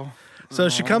 oh. So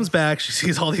she comes back. She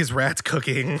sees all these rats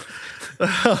cooking,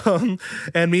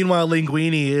 and meanwhile,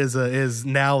 Linguini is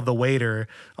now the waiter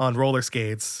on roller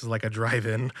skates, like a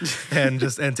drive-in, and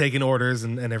taking orders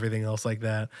and everything else like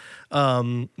that.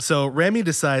 So Remy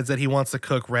decides that he wants to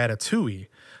cook ratatouille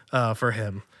for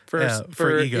him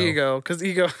for Ego. Because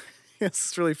Ego.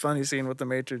 It's this really funny scene with the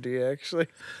maitre d', actually.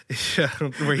 Yeah,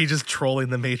 where he's just trolling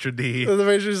the maitre d'. The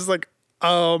maitre is like,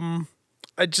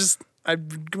 I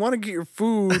want to get your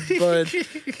food, but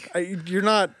you're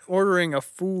not ordering a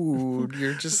food.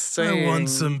 You're just saying. I want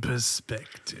some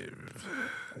perspective.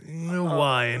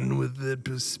 Wine with the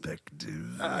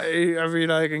perspective. I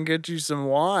mean, I can get you some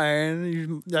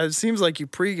wine. It seems like you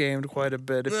pre-gamed quite a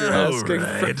bit if you're asking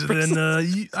right, for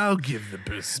then I'll give the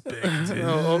perspective.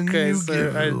 Oh, okay, you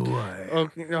sir. give the wine.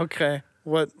 Okay.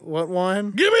 What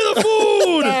wine? Give me the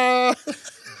food!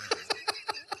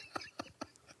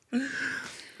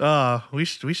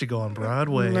 We should go on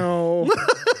Broadway. No.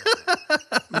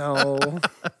 No.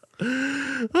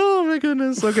 Oh my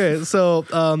goodness. Okay, so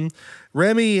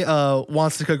Remy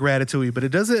wants to cook ratatouille, but it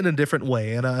does it in a different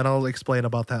way, and I'll explain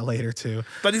about that later too.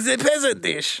 But it's a peasant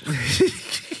dish.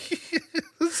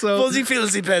 So For the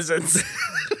filthy peasants.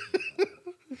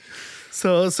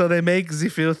 So they make the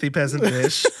filthy peasant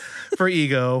dish for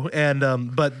Ego,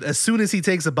 and but as soon as he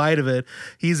takes a bite of it,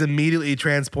 he's immediately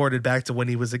transported back to when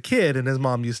he was a kid, and his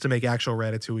mom used to make actual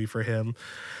ratatouille for him.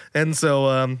 And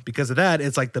so because of that,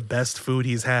 it's like the best food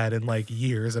he's had in like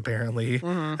years, apparently.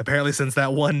 Apparently since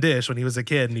that one dish when he was a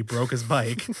kid and he broke his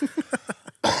bike.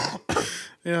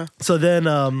 Yeah. So then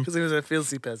Because he was a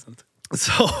filthy peasant.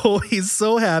 So he's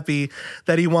so happy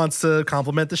that he wants to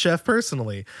compliment the chef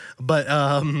personally. But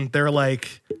they're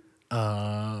like,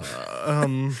 You're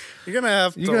gonna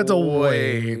have you're gonna have to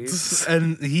wait.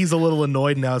 And he's a little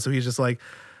annoyed now, so he's just like,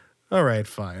 all right,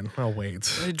 fine, I'll wait.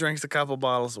 He drinks a couple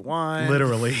bottles of wine.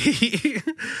 Literally.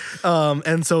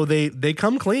 And so they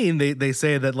come clean. They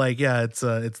say that like, yeah, it's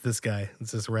this guy,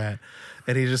 it's this rat.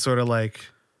 And he's just sort of like,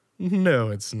 no,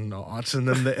 it's not. And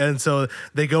then and so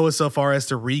they go so far as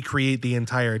to recreate the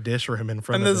entire dish for him in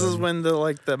front And of him. this is when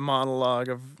the monologue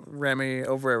of Remy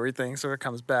over everything sort of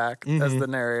comes back as the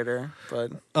narrator.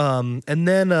 But and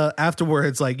then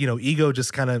afterwards, like, Ego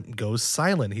just kind of goes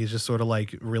silent. He's just sort of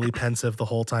like really pensive the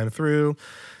whole time through,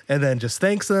 and then just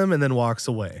thanks them and then walks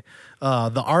away.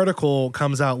 The article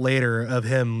comes out later of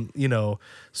him,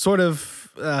 sort of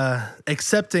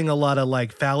accepting a lot of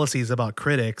like fallacies about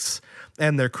critics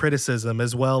and their criticism,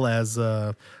 as well as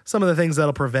some of the things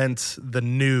that'll prevent the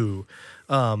new,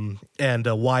 and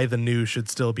why the new should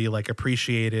still be like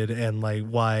appreciated, and like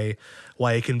why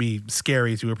it can be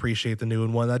scary to appreciate the new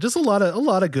and whatnot. Just a lot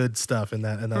of good stuff in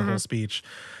that whole speech.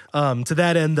 To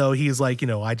that end, though, he's like,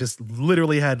 I just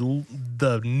literally had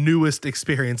the newest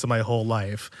experience of my whole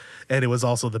life, and it was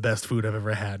also the best food I've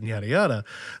ever had, and yada yada.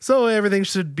 So everything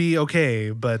should be okay,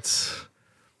 but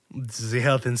the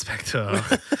health inspector.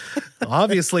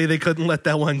 Obviously, they couldn't let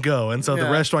that one go, and so the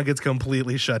restaurant gets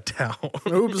completely shut down.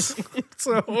 oops.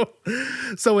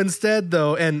 So instead,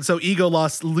 though, and so Ego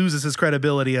loses his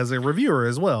credibility as a reviewer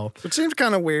as well. Which seems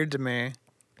kind of weird to me.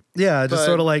 Yeah, just But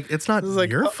sort of like, it's not like,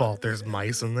 your fault there's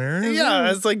mice in there.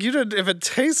 Yeah, it's like, you did. If it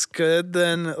tastes good,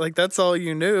 then like that's all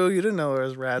you knew. You didn't know there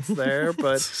was rats there.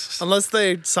 But unless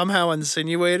they somehow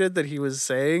insinuated that he was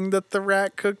saying that the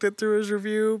rat cooked it through his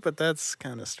review, but that's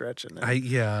kind of stretching it.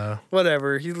 Yeah.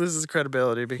 Whatever. He loses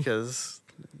credibility because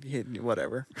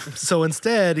whatever. So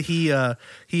instead, he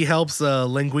helps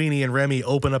Linguini and Remy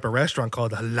open up a restaurant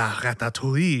called La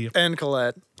Ratatouille. And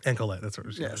Colette. And Colette, that's what it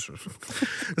was. Yes.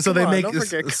 So they make don't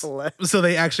forget Colette. So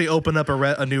they actually open up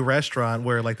a new restaurant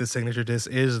where like the signature dish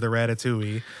is the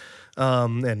ratatouille.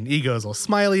 And Ego's all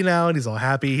smiley now, and he's all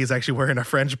happy. He's actually wearing a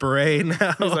French beret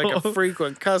now. He's like a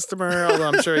frequent customer, although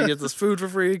I'm sure he gets his food for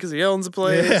free because he owns a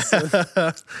place.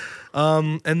 Yeah.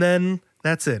 And then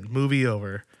that's it. Movie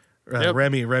over. Yep.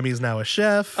 Remy's now a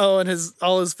chef. Oh, and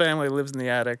all his family lives in the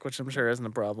attic, which I'm sure isn't a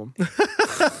problem.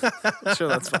 I'm sure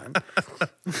that's fine.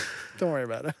 Don't worry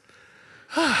about it.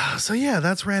 So yeah,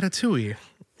 that's Ratatouille.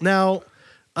 Now,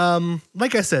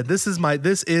 like I said, this is my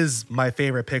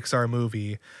favorite Pixar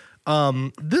movie.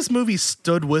 This movie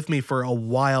stood with me for a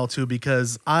while too,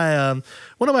 because I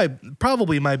one of my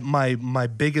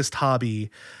biggest hobby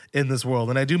in this world,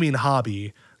 and I do mean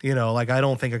hobby, like I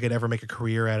don't think I could ever make a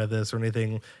career out of this or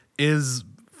anything, is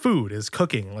food, is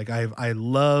cooking. Like I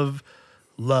love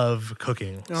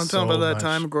cooking. You want to tell about that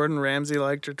time Gordon Ramsay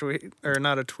liked your tweet? Or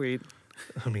not a tweet.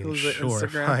 I mean, Was it sure,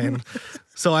 Instagram? fine.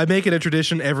 So I make it a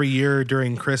tradition every year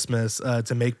during Christmas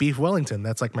to make beef Wellington.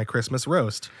 That's like my Christmas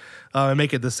roast. I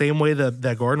make it the same way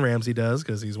that Gordon Ramsay does,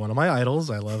 because he's one of my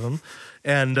idols. I love him,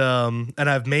 and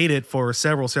I've made it for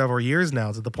several years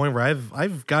now, to the point where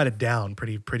I've got it down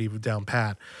pretty down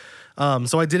pat.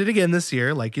 So I did it again this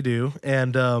year, like you do,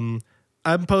 and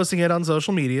I'm posting it on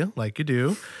social media, like you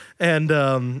do. And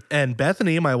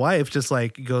Bethany, my wife, just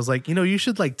like goes like, you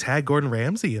should like tag Gordon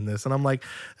Ramsay in this. And I'm like,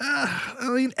 I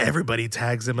mean, everybody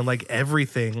tags him in like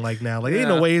everything like now. Like, ain't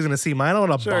no way he's gonna see mine. I don't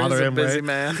want to bother he's a him, busy right?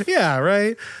 man. Yeah,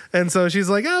 right. And so she's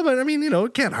like, but I mean,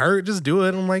 it can't hurt. Just do it.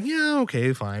 And I'm like, yeah,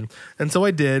 okay, fine. And so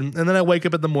I did. And then I wake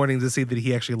up in the morning to see that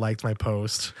he actually liked my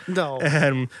post. No.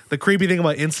 And the creepy thing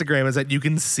about Instagram is that you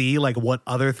can see like what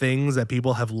other things that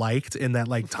people have liked in that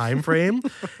like time frame.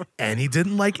 And he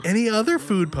didn't like any other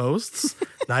food posts,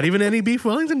 not even any beef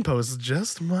Wellington posts,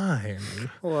 just mine.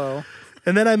 Whoa.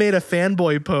 And then I made a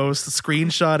fanboy post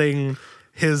screenshotting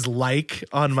his like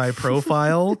on my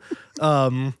profile.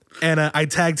 And I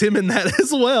tagged him in that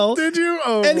as well. Did you?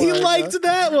 Oh, and he my liked God.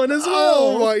 that one as well.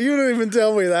 Oh, my, you didn't even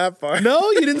tell me that part.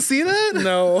 No, you didn't see that?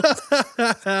 No.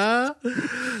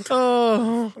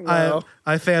 Oh, Wow.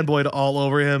 I fanboyed all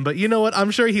over him, but you know what?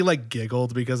 I'm sure he like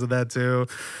giggled because of that too.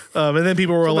 And then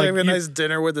people were like, having a nice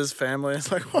dinner with his family.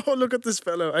 It's like, oh, look at this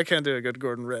fellow. I can't do a good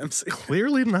Gordon Ramsay.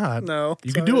 clearly not. No,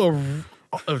 you can do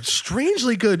a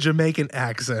strangely good Jamaican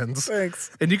accent.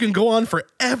 Thanks. And you can go on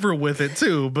forever with it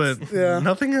too, but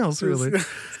nothing else really.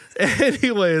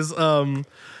 Anyways,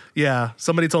 yeah,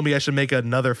 somebody told me I should make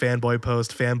another fanboy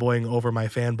post, fanboying over my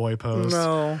fanboy post.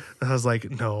 No. I was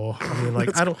like, no. I mean,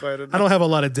 like, I don't quite enough. have a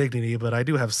lot of dignity, but I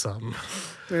do have some.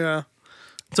 Yeah.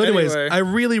 So anyways, Anyway. I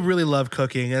really, really love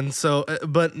cooking. And so,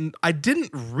 but I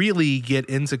didn't really get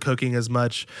into cooking as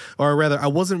much, or rather, I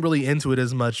wasn't really into it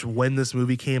as much when this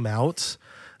movie came out.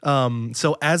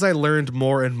 So as I learned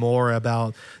more and more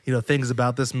about, things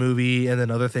about this movie and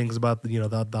then other things about,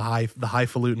 the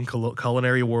highfalutin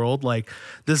culinary world, like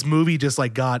this movie just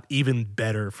like got even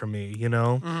better for me,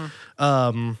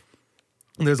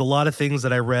 There's a lot of things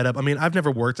that I read up. I mean, I've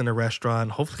never worked in a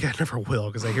restaurant. Hopefully I never will,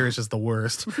 because I hear it's just the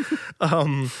worst.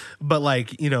 But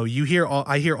like,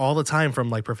 I hear all the time from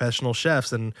like professional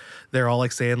chefs, and they're all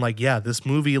like saying like, yeah, this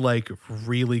movie like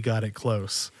really got it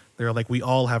close. They're like, we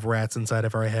all have rats inside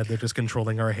of our head. They're just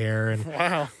controlling our hair. And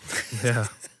Wow. yeah.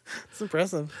 It's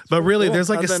impressive. But really, Cool. there's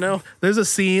like How'd I know? there's a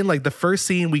scene, like the first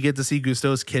scene we get to see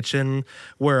Gusteau's kitchen,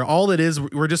 where all it is,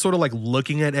 we're just sort of like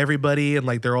looking at everybody and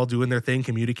like they're all doing their thing,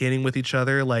 communicating with each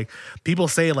other. Like people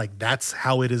say like that's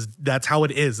how it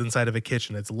is inside of a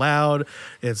kitchen. It's loud,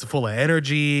 it's full of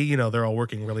energy, they're all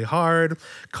working really hard.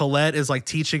 Colette is like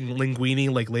teaching Linguini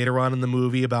like later on in the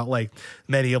movie about like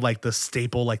many of like the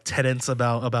staple like tenets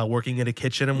about working in a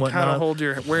kitchen and whatnot.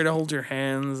 Where to hold your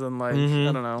hands and like I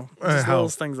don't know, just how- little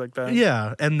things like that.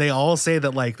 Yeah, and they all say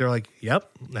that like they're like, "Yep,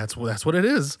 that's what it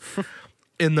is."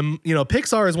 In the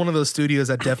Pixar is one of those studios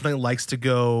that definitely likes to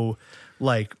go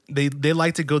like they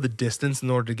like to go the distance in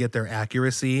order to get their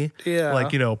accuracy. Yeah.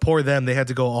 Like, poor them, they had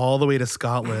to go all the way to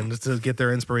Scotland to get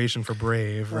their inspiration for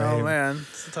Brave, right? Oh man,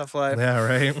 it's a tough life. Yeah,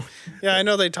 right. Yeah, I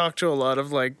know they talk to a lot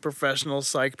of like professional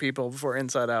psych people before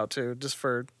Inside Out too, just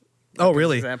for Oh,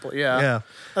 really? example. Yeah. Yeah.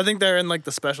 I think they're in like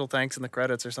the special thanks in the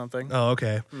credits or something. Oh,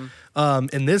 okay.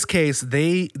 In this case,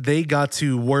 they got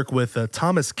to work with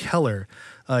Thomas Keller.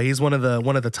 He's one of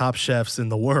the top chefs in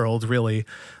the world, really.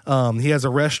 He has a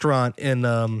restaurant in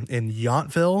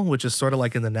Yountville, which is sort of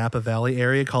like in the Napa Valley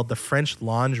area, called the French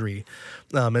Laundry.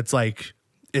 It's like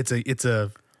it's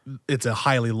a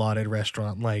highly lauded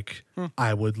restaurant. Like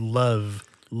I would love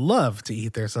to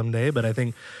eat there someday, but I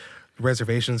think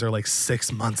reservations are like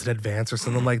 6 months in advance or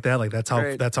something like that. Like that's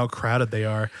how crowded they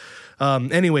are.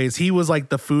 Anyways, he was like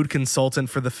the food consultant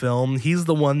for the film. He's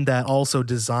the one that also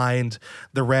designed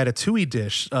the ratatouille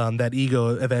dish that Ego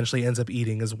eventually ends up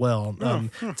eating as well.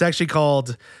 It's actually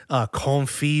called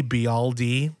confit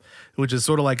bialdi, which is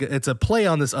sort of like it's a play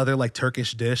on this other like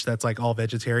Turkish dish that's like all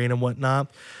vegetarian and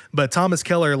whatnot. But Thomas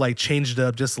Keller like changed it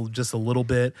up just a little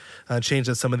bit, changed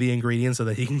up some of the ingredients so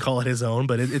that he can call it his own.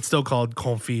 But it's still called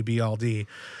confit bialdi.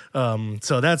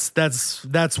 So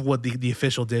that's what the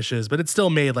official dish is. But it's still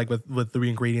made like with the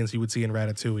ingredients you would see in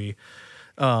ratatouille.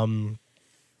 And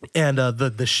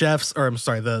the chefs, or I'm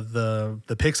sorry, the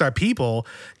Pixar people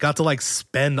got to like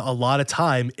spend a lot of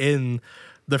time in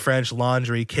the French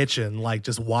Laundry kitchen, like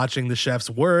just watching the chefs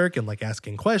work and like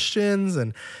asking questions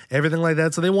and everything like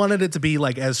that. So they wanted it to be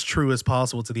like as true as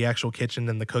possible to the actual kitchen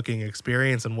and the cooking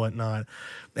experience and whatnot.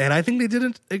 And I think they did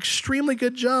an extremely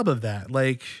good job of that.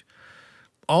 Like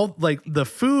all like the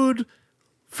food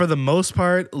for the most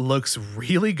part looks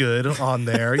really good on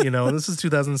there. This is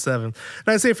 2007. And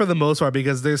I say for the most part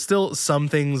because there's still some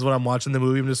things when I'm watching the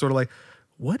movie, I'm just sort of like,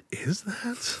 what is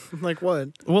that? Like what?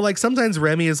 Well, like sometimes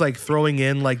Remy is like throwing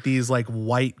in like these like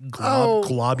white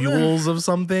globules of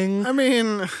something. I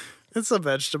mean, it's a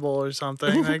vegetable or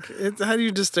something. Like, how do you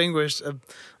distinguish a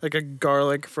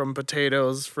garlic from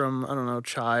potatoes from, I don't know,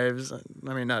 chives?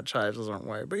 I mean, not chives, those aren't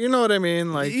white, but you know what I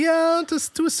mean? Like, Yeah,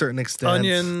 just to a certain extent.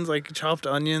 onions, like chopped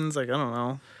onions, like, I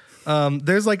don't know.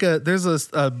 There's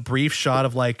a brief shot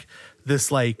of like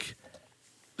this like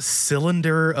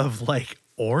cylinder of like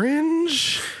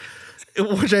orange,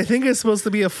 which I think is supposed to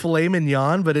be a filet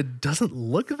mignon, but it doesn't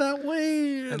look that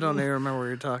way. I don't even remember what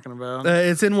you're talking about.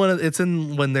 It's in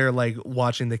when they're like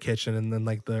watching the kitchen and then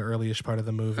like the earliest part of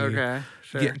the movie. Okay,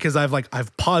 sure. Because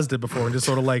I've paused it before and just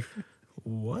sort of like,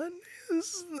 what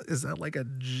is that like a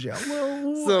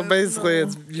Jello? So basically,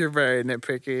 you're very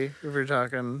nitpicky if you're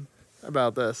talking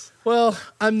about this. Well,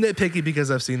 I'm nitpicky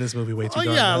because I've seen this movie way too Oh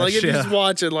darn yeah, much. like if you just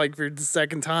watch it like for the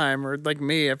second time, or like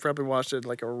me, I've probably watched it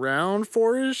like around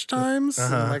 4-ish times.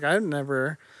 Like I've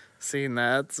never seen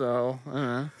that, so I don't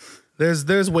know.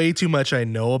 There's way too much I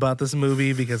know about this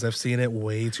movie because I've seen it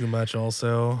way too much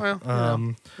also.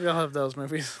 Well, we all have those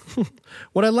movies.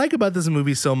 What I like about this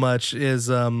movie so much is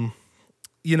I mean,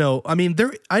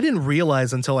 I didn't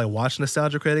realize until I watched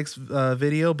Nostalgia Critics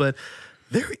video, but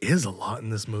there is a lot in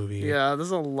this movie. Yeah,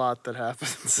 there's a lot that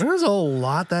happens. There's a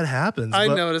lot that happens. I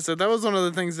noticed it. That was one of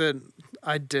the things that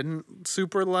I didn't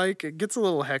super like. It gets a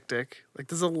little hectic. Like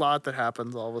there's a lot that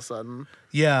happens all of a sudden.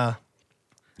 Yeah.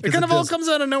 It kind of all comes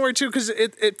out of nowhere too, because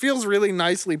it feels really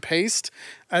nicely paced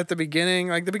at the beginning.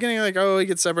 Like the beginning, like, oh, he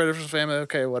gets separated from his family,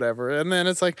 okay, whatever. And then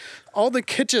it's like all the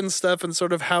kitchen stuff and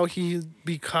sort of how he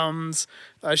becomes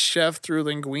a chef through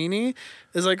Linguini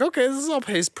is like, okay, this is all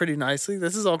paced pretty nicely.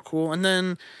 This is all cool. And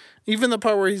then even the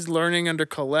part where he's learning under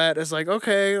Colette is like,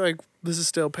 okay, like this is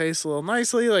still paced a little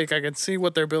nicely. Like I can see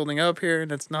what they're building up here,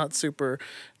 and it's not super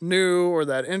new or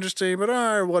that interesting, but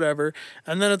whatever.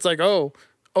 And then it's like, oh,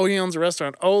 he owns a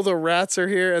restaurant. Oh, the rats are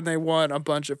here and they want a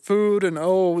bunch of food. And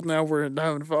now we're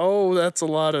having, that's a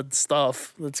lot of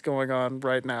stuff that's going on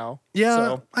right now. Yeah,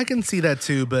 so. I can see that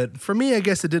too. But for me, I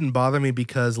guess it didn't bother me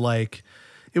because like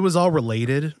it was all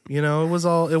related. You know, it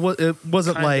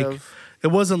wasn't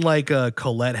like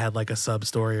Colette had like a sub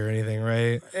story or anything,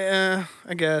 right? Yeah,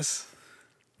 I guess.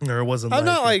 Or it wasn't. I'm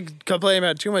not like complaining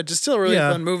about it too much. It's still a really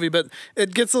fun movie, but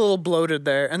it gets a little bloated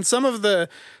there. And some of the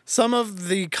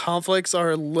conflicts are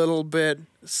a little bit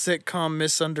sitcom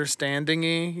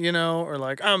misunderstanding-y, you know, or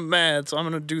like I'm mad, so I'm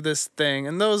gonna do this thing.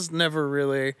 And those never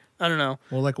really. I don't know.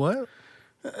 Well, like what?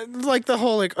 Like the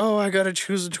whole like, oh, I gotta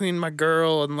choose between my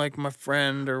girl and like my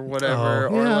friend or whatever,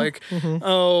 or like,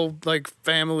 like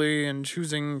family and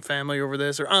choosing family over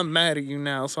this, or I'm mad at you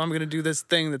now, so I'm gonna do this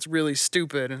thing that's really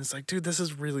stupid, and it's like, dude, this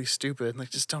is really stupid.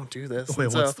 Like, just don't do this.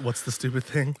 Wait, what's the stupid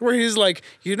thing? Where he's like,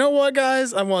 you know what,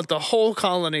 guys, I want the whole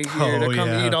colony here to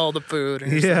come eat all the food.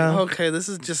 And he's like, okay, this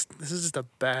is just a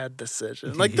bad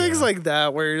decision. Like things like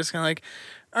that, where you're just kind of like,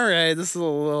 all right, this is a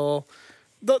little.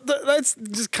 That's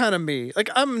just kind of me. Like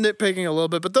I'm nitpicking a little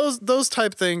bit, but those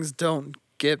type things don't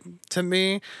get to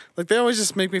me. Like they always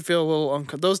just make me feel a little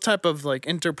uncomfortable. Those type of like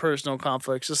interpersonal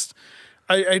conflicts, just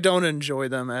I don't enjoy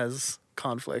them as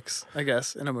conflicts, I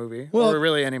guess, in a movie or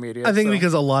really any media. I think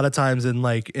because a lot of times in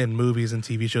movies and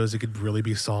TV shows, it could really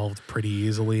be solved pretty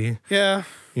easily. Yeah.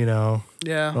 You know.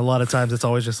 Yeah. A lot of times it's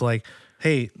always just like,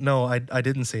 hey, no, I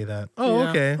didn't say that. Oh,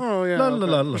 okay. Oh, yeah. La, la,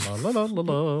 la, la, la, la,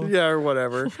 la. Yeah, or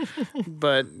whatever.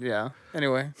 But yeah.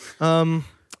 Anyway.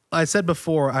 I said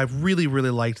before, I really, really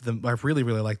liked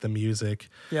the music.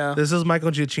 Yeah. This is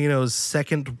Michael Giacchino's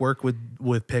second work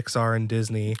with Pixar and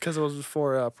Disney. Because it was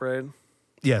before Up, right?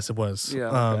 Yes, it was. Yeah.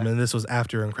 Okay. And this was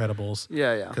after Incredibles.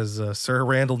 Yeah. Because Sir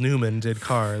Randall Newman did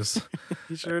Cars.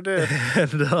 He sure did. And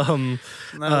that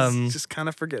was just kind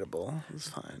of forgettable. It was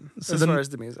fine as far as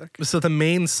the music. So the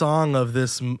main song of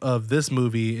this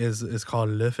movie is called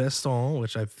Le Feston,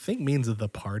 which I think means the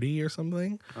party or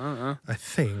something. I don't know. I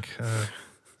think. I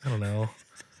don't know.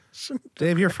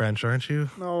 Dave, you're French, aren't you?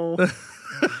 No.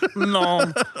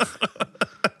 No.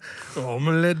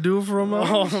 Omelette du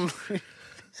fromage.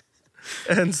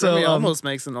 And so he almost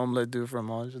makes an omelette du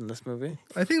fromage in this movie.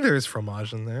 I think there is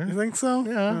fromage in there. You think so?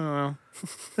 Yeah. I don't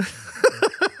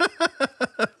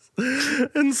know.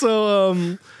 And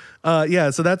so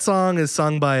so that song is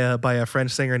sung by a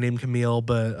French singer named Camille,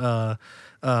 but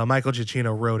Michael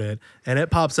Giacchino wrote it, and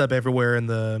it pops up everywhere in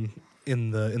the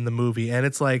movie, and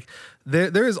it's like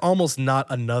there is almost not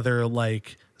another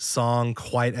like song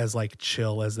quite as like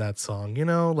chill as that song, you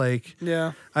know? Like,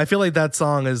 yeah, I feel like that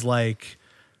song is like,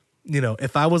 you know,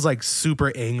 if I was like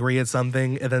super angry at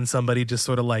something and then somebody just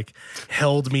sort of like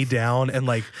held me down and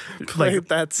like played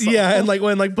that song. Yeah, and like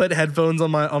when like put headphones on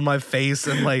my face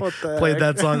and like played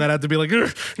that song, I'd have to be like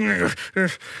it's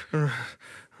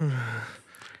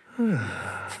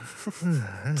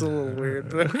a little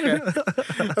weird, but okay.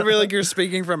 I feel like you're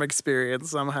speaking from experience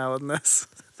somehow in this.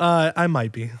 I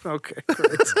might be. Okay,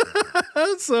 great.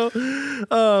 So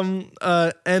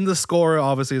and the score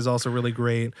obviously is also really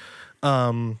great.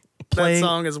 That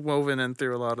song is woven in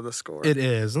through a lot of the score. It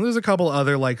is. And there's a couple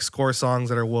other like score songs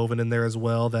that are woven in there as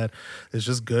well that is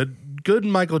just good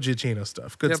Michael Giacchino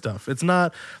stuff. Good stuff. It's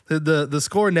not the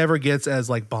score never gets as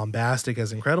like bombastic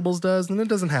as Incredibles does, and it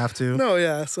doesn't have to. No,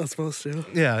 yeah, it's not supposed to.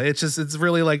 Yeah, it's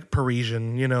really like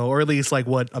Parisian, you know, or at least like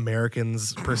what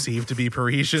Americans perceive to be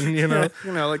Parisian, you know.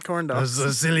 You know, like corn dogs.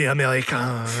 C'est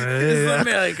l'américain. C'est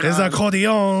American. Les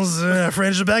accordéons,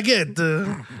 French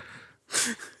baguette.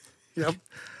 Yep.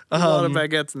 A lot of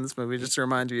baguettes in this movie, just to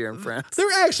remind you you're in France. There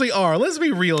actually are. Let's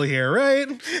be real here, right?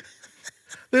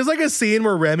 There's like a scene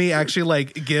where Remy actually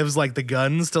like gives like the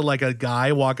guns to like a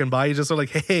guy walking by. He's just sort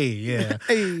of like, hey, yeah.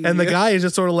 Hey. And the guy is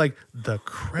just sort of like, the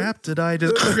crap did I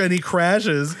just... And he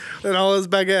crashes. And all his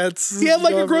baguettes. He had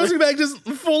like a grocery bag just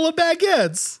full of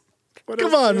baguettes.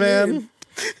 Come on, man.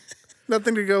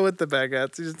 Nothing to go with the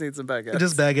baguettes. You just need some baguettes.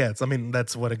 Just baguettes. I mean,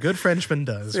 that's what a good Frenchman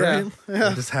does, right? Yeah.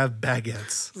 You just have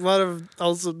baguettes. A lot of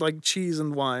also like cheese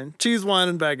and wine. Cheese, wine,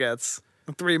 and baguettes.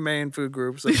 The three main food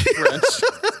groups of French.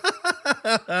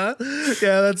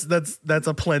 Yeah, that's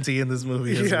a plenty in this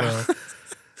movie as well.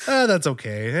 That's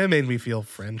okay. It made me feel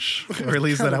French, or at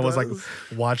least that I was like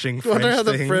watching I French wonder how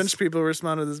things. the French people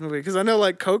responded to this movie, because I know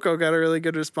like Coco got a really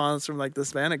good response from like the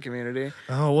Hispanic community.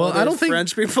 Oh well, Other I don't think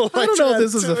French people. I don't know if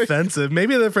this is Ratatouille. offensive.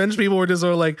 Maybe the French people were just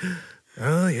sort of like,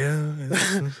 oh yeah,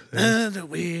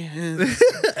 Oui,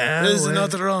 ah, is well.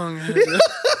 not wrong.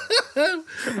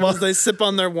 While they sip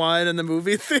on their wine in the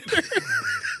movie theater.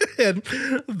 And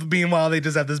meanwhile, they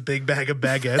just have this big bag of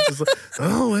baguettes. It's like,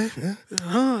 oh wait, yeah.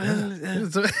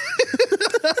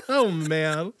 Oh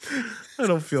man, I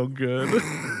don't feel good.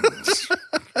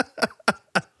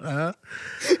 I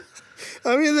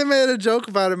mean, they made a joke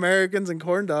about Americans and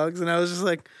corn dogs, and I was just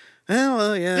like,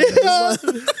 well, yeah.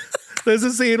 There's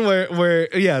a scene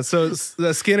where yeah, so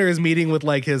Skinner is meeting with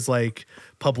like his like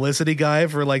publicity guy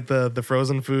for like the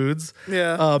frozen foods.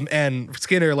 Yeah. And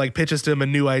Skinner like pitches to him a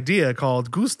new idea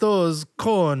called Gusto's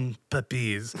corn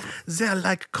puppies. They're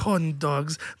like corn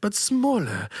dogs, but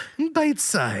smaller, bite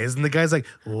sized. And the guy's like,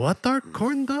 what are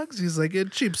corn dogs? He's like,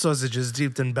 cheap sausages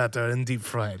dipped in batter and deep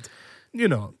fried. You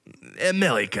know,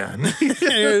 American.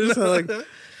 You're just like,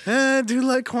 I do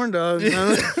like corn dogs.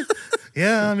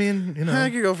 Yeah, I mean, you know. I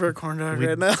could go for a corn dog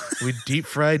right now. We deep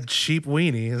fried cheap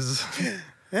weenies.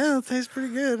 Yeah, it tastes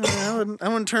pretty good. I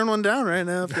wouldn't turn one down right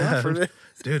now if you offered it.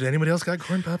 Dude, anybody else got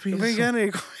corn puppies? We got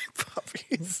any corn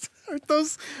puppies? Aren't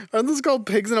those called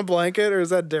pigs in a blanket, or is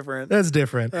that different? That's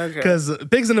different. Okay. Because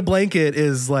pigs in a blanket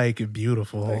is like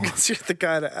beautiful. I guess you're the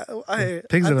guy to.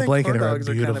 Pigs in a think blanket corn are a dogs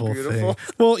kinda beautiful thing.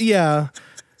 Well, yeah.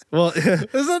 Well, Is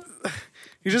that?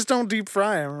 You just don't deep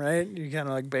fry them, right? You kind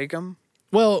of like bake them.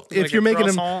 well, if Like you're a making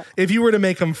them, croissant? if you were to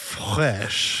make them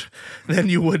fresh, then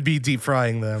you would be deep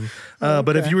frying them. But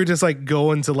if Okay. you were just like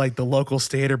going to like the local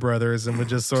Stater Brothers and would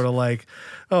just sort of like,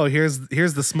 oh, here's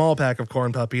the small pack of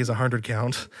corn puppies, 100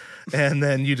 count, and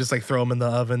then you just like throw them in the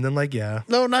oven, then like yeah,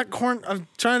 No, not corn. I'm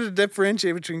trying to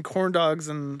differentiate between corn dogs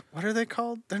and what are they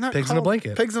called? They're not Pigs in a called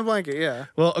blanket. Pigs in a blanket. Yeah.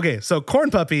 Well, okay, so corn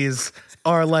puppies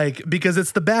are like, because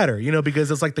it's the batter, you know,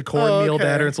 because it's like the cornmeal okay.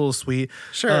 batter, it's a little sweet.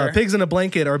 Sure. Pigs in a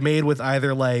blanket are made with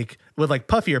either like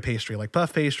puffier pastry, like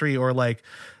puff pastry, or like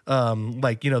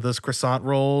you know those croissant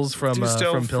rolls from Do you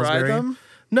still from fry Pillsbury. them?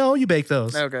 No, you bake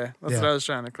those. Okay, that's Yeah. what I was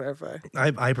trying to clarify.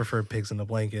 I prefer pigs in a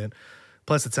blanket.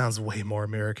 Plus, it sounds way more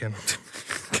American.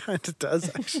 Kind of does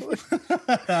actually.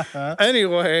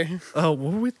 Anyway, Oh,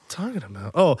 what were we talking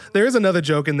about? Oh, there is another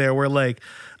joke in there where like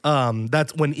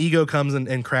that's when Ego comes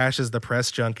and crashes the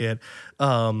press junket,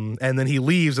 and then he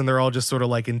leaves and they're all just sort of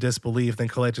like in disbelief. Then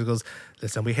Colette just goes,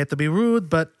 listen, we hate to be rude,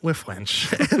 but we're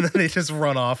French. And then they just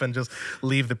run off and just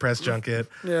leave the press junket.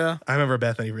 yeah. I remember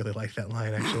Bethany really liked that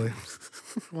line actually.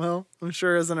 Well, I'm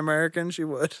sure as an American she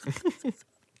would.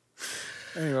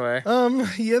 Anyway,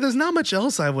 Yeah, there's not much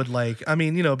else I would like. I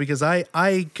mean, you know, because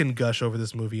I can gush over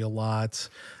this movie a lot,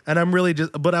 and I'm really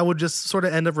but I would just sort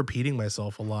of end up repeating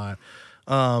myself a lot.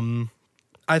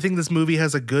 I think this movie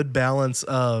has a good balance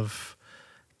of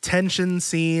tension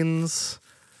scenes.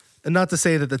 And not to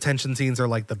say that the tension scenes are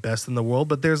like the best in the world,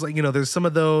 but there's like, you know, there's some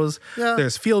of those. Yeah.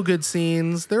 There's feel good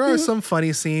scenes. There are some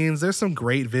funny scenes. There's some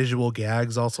great visual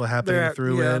gags also happening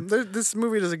through it. This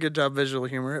movie does a good job visual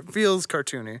humor. It feels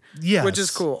cartoony, Yes. which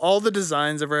is cool. All the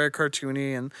designs are very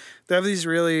cartoony, and they have these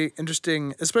really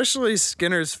interesting. Especially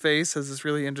Skinner's face has this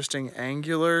really interesting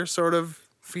angular sort of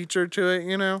feature to it.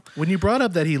 You know, When you brought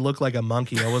up that he looked like a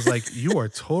monkey, I was like, "You are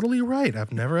totally right.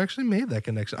 I've never actually made that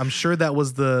connection." I'm sure that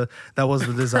was the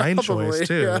design choice Probably,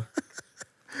 too. yeah.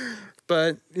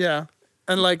 But yeah,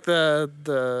 and like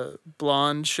the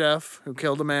blonde chef who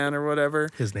killed a man or whatever.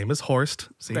 His name is Horst.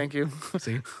 See, Thank you.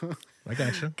 See, I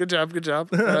got you. Good job. Good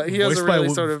job. He has a really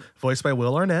sort of. voiced by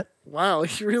Will Arnett. Wow,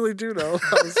 you really do know a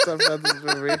lot of stuff about this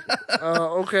movie.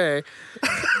 Okay.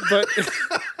 But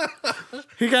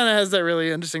he kind of has that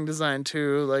really interesting design,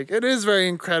 too. Like, it is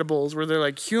very Incredibles, where they're,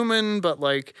 like, human, but,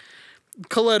 like,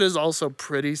 Colette is also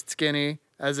pretty skinny,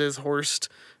 as is Horst.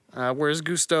 Whereas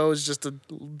Gusteau is just a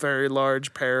very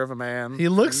large pear of a man. He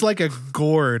looks like a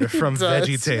gourd from does,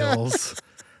 Veggie Tales.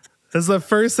 That's the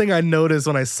first thing I noticed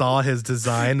when I saw his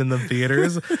design in the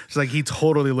theaters. It's like he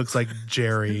totally looks like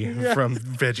Jerry from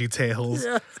Veggie Tales.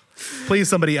 Yeah. Please,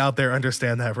 somebody out there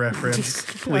understand that reference.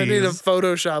 Please. I need a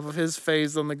Photoshop of his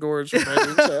face on the gourds from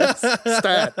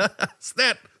Stat.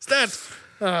 Stat.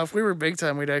 If we were big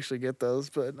time, we'd actually get those,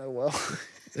 but oh well.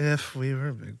 If we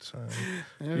were big time.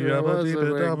 It was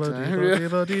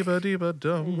a big time. I'm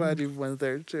Dum. glad you went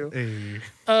there too.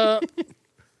 Hey.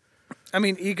 I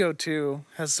mean, Ego too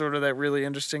has sort of that really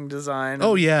interesting design.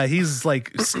 Oh yeah, he's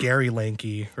like scary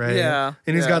lanky, right? Yeah,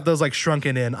 and he's yeah. got those like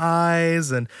shrunken in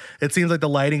eyes, and it seems like the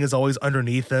lighting is always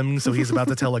underneath him, so he's about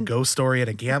to tell a ghost story at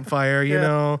a campfire, you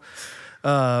Yeah.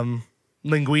 know.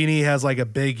 Linguini has like a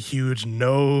big, huge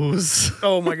nose.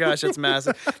 Oh my gosh, it's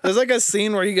massive. There's like a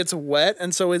scene where he gets wet,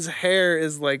 and so his hair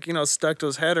is like, stuck to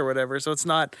his head or whatever, so it's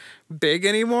not big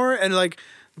anymore. And like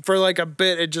for like a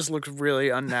bit, it just looks really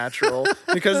unnatural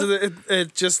because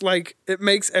it just like it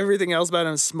makes everything else about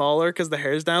him smaller because the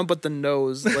hair's down, but the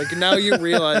nose, like now you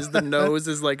realize the nose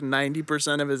is like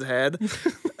 90% of his head,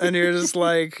 and you're just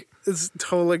like, it's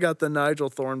totally got the Nigel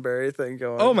Thornberry thing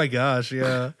going. Oh my gosh,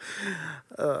 yeah.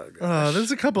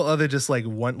 There's a couple other just like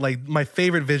one, like my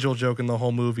favorite visual joke in the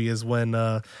whole movie is when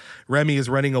Remy is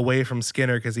running away from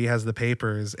Skinner because he has the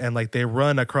papers, and like they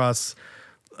run across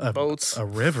boats, a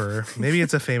river. Maybe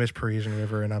it's a famous Parisian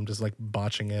river, and I'm just like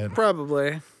botching it.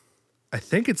 Probably. I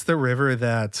think it's the river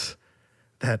that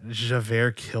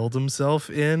Javert killed himself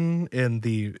in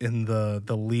the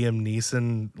Liam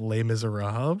Neeson Les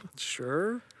Miserables.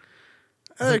 Sure.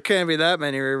 There can't be that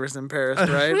many rivers in Paris,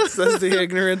 right? Says the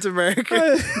ignorant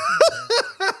American.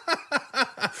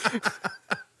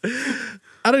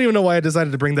 I don't even know why I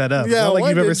decided to bring that up. Yeah, it's not like why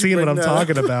you've ever did you seen what bring I'm that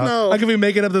talking up? about. No. I could be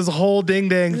making up this whole ding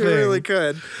dang thing. You really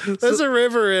could. There's a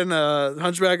river in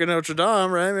Hunchback of Notre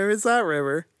Dame, right? Maybe it's that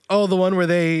river. Oh, the one where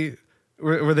they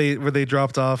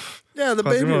dropped off. Yeah, the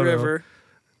baby Quasimodo. river.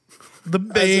 The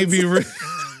baby river.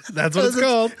 That's what it's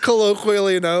called.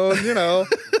 Colloquially known,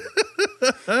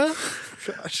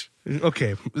 Gosh.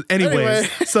 Okay. Anyways, Anyway.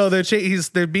 so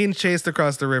they're being chased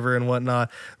across the river and whatnot.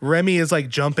 Remy is like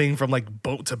jumping from like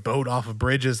boat to boat off of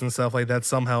bridges and stuff like that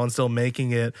somehow and still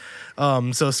making it.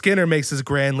 So Skinner makes his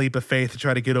grand leap of faith to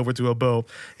try to get over to a boat,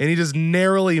 and he just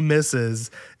narrowly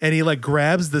misses. And he like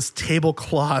grabs this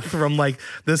tablecloth from like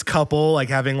this couple like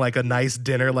having like a nice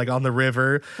dinner like on the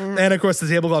river, and of course the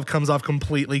tablecloth comes off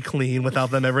completely clean without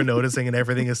them ever noticing, and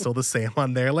everything is still the same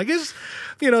on there. Like it's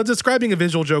describing a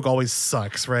visual joke always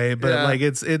sucks, right? But Yeah. like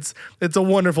it's a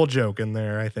wonderful joke in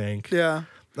there, I think. Yeah.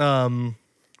 I don't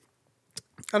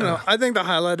know. I think the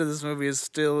highlight of this movie is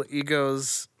still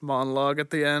Ego's monologue at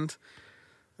the end.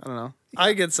 I don't know.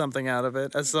 I get something out of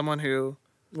it as someone who,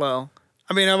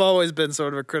 I've always been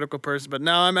sort of a critical person, but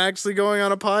now I'm actually going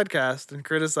on a podcast and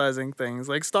criticizing things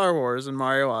like Star Wars and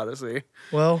Mario Odyssey.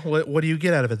 Well, what do you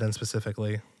get out of it then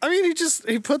specifically? I mean,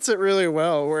 he puts it really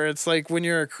well, where it's like when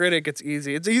you're a critic, it's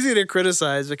easy. It's easy to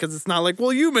criticize because it's not like,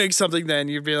 well, you make something then.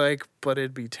 You'd be like, but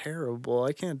it'd be terrible.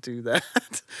 I can't do that.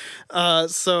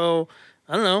 So,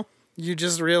 I don't know. You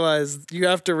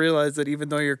have to realize that even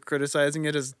though you're criticizing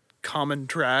it as common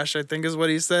trash, I think is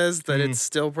what he says, that it's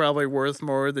still probably worth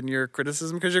more than your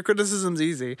criticism, because your criticism's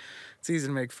easy. It's easy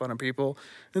to make fun of people.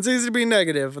 It's easy to be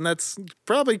negative, and that's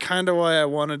probably kind of why I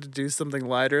wanted to do something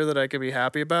lighter that I could be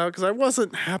happy about, because I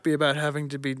wasn't happy about having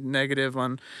to be negative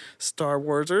on Star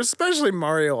Wars, or especially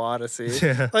Mario Odyssey.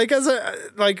 Yeah.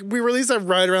 We released that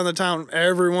right around the time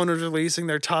everyone was releasing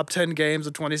their top 10 games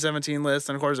of 2017 list,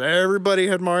 and of course everybody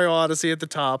had Mario Odyssey at the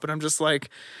top, and I'm just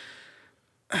like,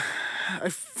 I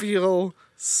feel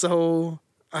so,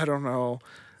 I don't know.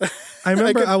 I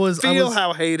remember I feel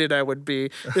how hated I would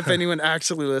be if anyone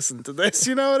actually listened to this.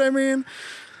 You know what I mean?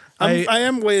 I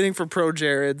am waiting for Pro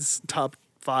Jared's top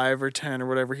 5 or 10 or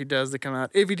whatever he does to come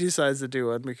out, if he decides to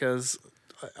do it, because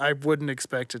I wouldn't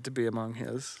expect it to be among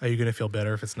his. Are you going to feel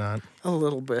better if it's not? A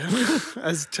little bit.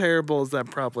 As terrible as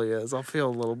that probably is, I'll feel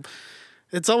a little.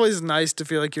 It's always nice to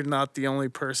feel like you're not the only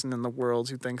person in the world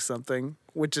who thinks something,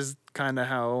 which is kind of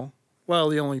how,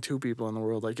 the only 2 people in the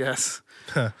world, I guess.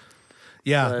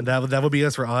 Yeah, that would be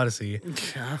us for Odyssey.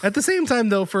 Yeah. At the same time,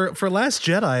 though, for Last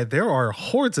Jedi, there are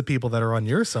hordes of people that are on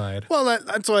your side. Well,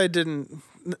 that's why I didn't.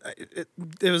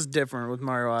 It was different with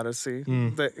Mario Odyssey.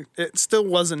 It still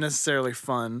wasn't necessarily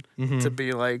fun to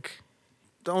be like,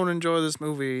 don't enjoy this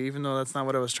movie, even though that's not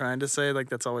what I was trying to say. Like,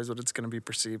 that's always what it's going to be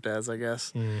perceived as, I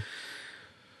guess.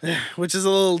 Which is a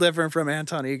little different from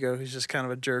Anton Ego, who's just kind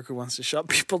of a jerk who wants to shut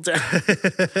people down.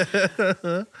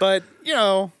 But,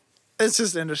 it's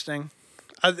just interesting.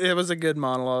 It was a good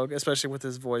monologue, especially with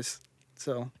his voice.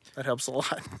 So that helps a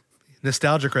lot.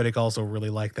 Nostalgia Critic also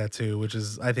really liked that too, which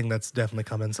is, I think that's definitely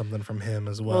coming something from him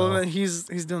as well. Well, he's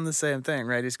doing the same thing,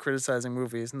 right? He's criticizing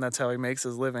movies, and that's how he makes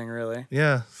his living, really.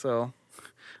 Yeah. So,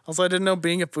 also, I didn't know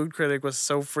being a food critic was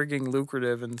so freaking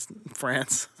lucrative in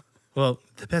France. Well,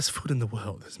 the best food in the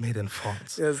world is made in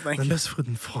France. Yes, thank you. The best food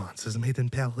in France is made in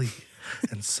Paris.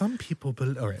 And some people...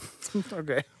 All right.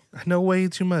 Okay. I know way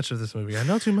too much of this movie. I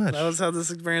know too much. That was how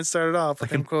this experience started off,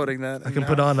 with him quoting that. I can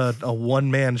put on a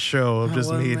one-man show of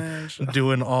just me one-man show.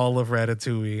 doing all of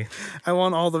Ratatouille. I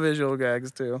want all the visual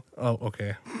gags, too. Oh,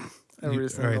 okay. Every All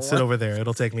single right, sit one. over there.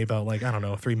 It'll take me about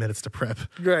 3 minutes to prep.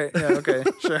 Great. Yeah, okay,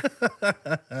 sure.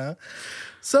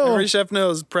 So, Every chef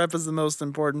knows prep is the most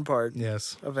important part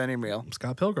yes, of any meal.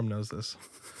 Scott Pilgrim knows this.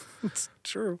 It's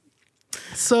true.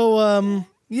 So,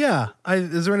 yeah.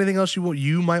 Is there anything else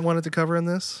you might wanted to cover in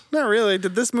this? Not really.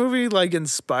 Did this movie like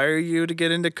inspire you to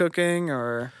get into cooking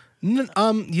or?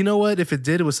 You know what? If it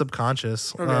did, it was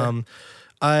subconscious. Okay.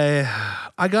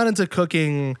 I got into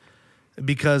cooking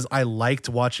because I liked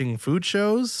watching food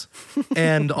shows,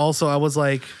 and also I was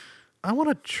like, I want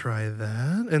to try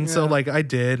that, and so Yeah. like I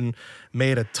did and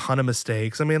made a ton of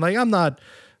mistakes. I mean, like Remember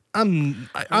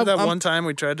that one time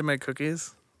we tried to make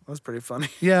cookies? That was pretty funny.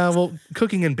 Yeah, well,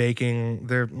 cooking and baking,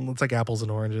 it's like apples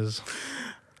and oranges.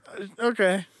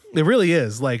 Okay. It really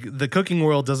is. Like the cooking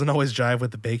world doesn't always jive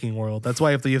with the baking world. That's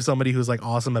why if you have somebody who's like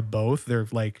awesome at both, they're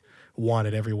like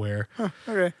wanted everywhere.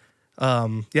 Okay.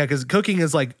 Yeah, because cooking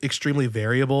is like extremely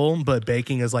variable, but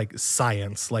baking is like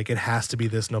science. Like it has to be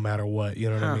this no matter what. You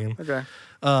know what I mean?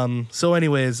 Okay. So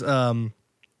anyways,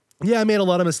 yeah, I made a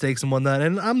lot of mistakes and whatnot,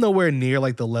 and I'm nowhere near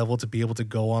like the level to be able to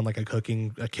go on like a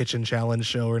kitchen challenge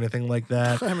show or anything like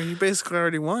that. I mean, you basically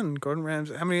already won Gordon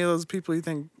Ramsay. How many of those people you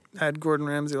think had Gordon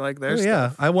Ramsay like their Yeah,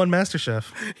 stuff? I won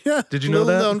MasterChef. Yeah. Did you know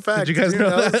that? Known fact. Did you guys know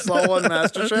that? It's all one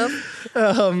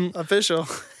MasterChef. Official.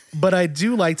 But I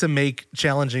do like to make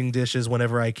challenging dishes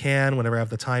whenever I can, whenever I have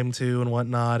the time to and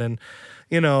whatnot. And,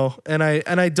 and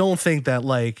I don't think that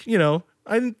like,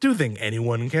 I do think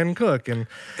anyone can cook. And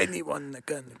Anyone that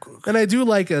can cook. I do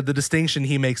like the distinction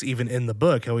he makes even in the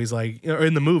book, how he's like, or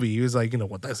in the movie, he was like,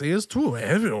 what I say is true.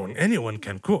 Anyone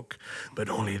can cook, but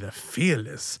only the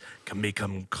fearless can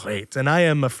become great. And I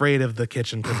am afraid of the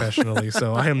kitchen professionally,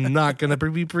 so I am not going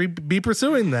to be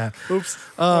pursuing that. Oops.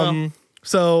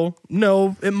 So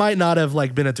no, it might not have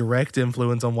like been a direct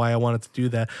influence on why I wanted to do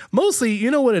that. Mostly,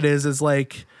 you know what it is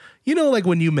like, like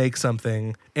when you make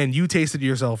something and you taste it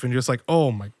yourself and you're just like,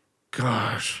 oh my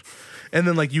gosh. And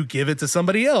then like you give it to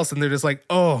somebody else and they're just like,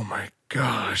 oh my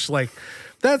gosh. Like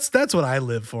that's what I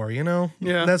live for, Yeah.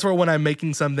 That's where when I'm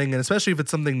making something, and especially if it's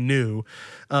something new,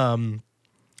 and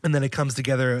then it comes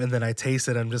together and then I taste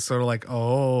it, I'm just sort of like,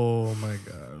 oh my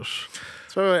gosh.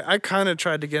 So I kind of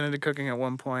tried to get into cooking at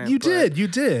one point. You but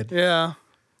did. Yeah.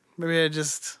 Maybe I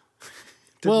just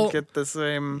didn't get the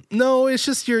same. No, it's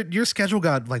just your schedule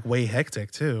got like way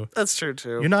hectic too. That's true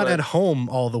too. You're not but at home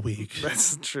all the week.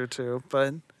 That's true too.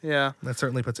 But yeah. That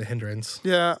certainly puts a hindrance.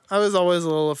 Yeah. I was always a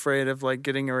little afraid of like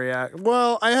getting a react.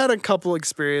 Well, I had a couple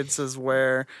experiences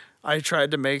where I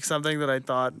tried to make something that I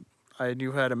thought I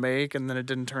knew how to make, and then it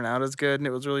didn't turn out as good, and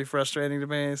it was really frustrating to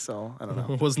me. So I don't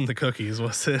know. It wasn't the cookies,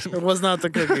 was it? It was not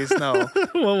the cookies. No.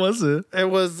 What was it? It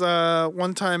was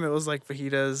one time it was like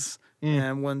fajitas,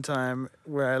 and one time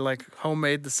where I like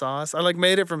homemade the sauce. I like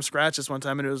made it from scratch this one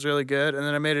time, and it was really good. And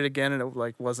then I made it again, and it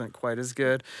like wasn't quite as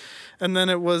good. And then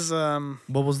it was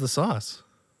What was the sauce?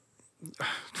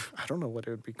 I don't know what it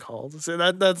would be called. So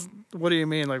that's what do you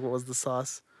mean? Like what was the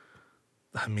sauce?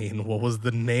 I mean, what was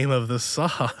the name of the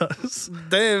sauce?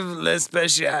 Dave Le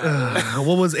Special.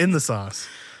 What was in the sauce?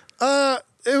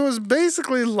 It was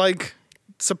basically like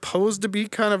supposed to be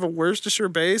kind of a Worcestershire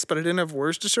base, but I didn't have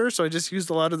Worcestershire, so I just used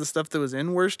a lot of the stuff that was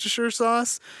in Worcestershire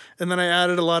sauce, and then I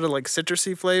added a lot of like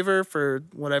citrusy flavor for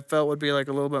what I felt would be like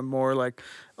a little bit more like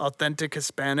authentic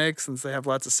Hispanic, since they have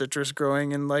lots of citrus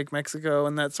growing in like Mexico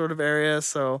and that sort of area.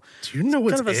 So Do you know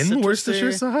what's kind of a in citrusy-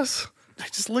 Worcestershire sauce? I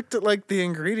just looked at like the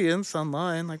ingredients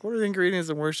online. Like, what are the ingredients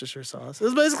in Worcestershire sauce? It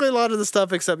was basically a lot of the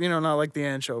stuff except, not like the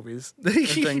anchovies and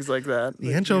things like that. The that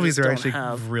you anchovies just are don't actually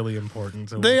have. really important.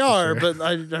 To They are,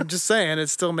 Worcestershire. but I'm just saying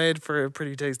it's still made for a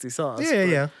pretty tasty sauce. Yeah, But,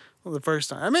 yeah. Well, the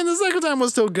first time. I mean, the second time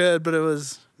was still good, but it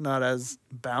was not as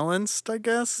balanced, I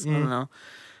guess. I don't know.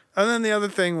 And then the other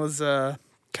thing was,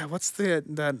 God, what's that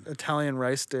Italian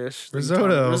rice dish? that you taught me?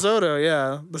 Risotto. Risotto,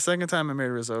 yeah. The second time I made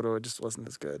risotto, it just wasn't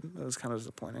as good. It was kind of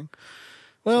disappointing.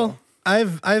 Well,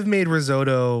 I've made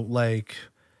risotto like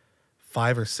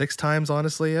 5 or 6 times,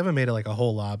 honestly. I haven't made it like a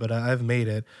whole lot, but I've made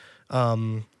it.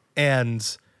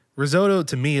 And risotto,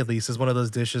 to me at least, is one of those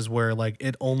dishes where like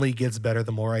it only gets better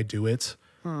the more I do it.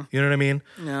 You know what I mean?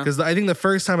 Yeah. Because I think the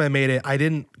first time I made it, I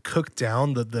didn't cook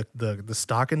down the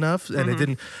stock enough, and it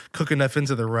didn't cook enough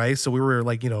into the rice. So we were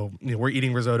like, we're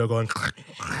eating risotto going.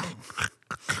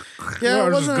 Yeah, Oh, it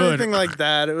this is wasn't good. anything like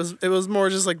that. It was more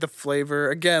just like the flavor.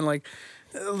 Again, like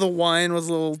the wine was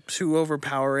a little too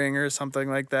overpowering or something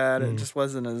like that. It just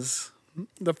wasn't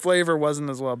the flavor wasn't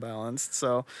as well balanced.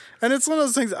 So, and it's one of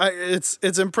those things.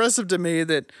 It's impressive to me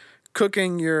that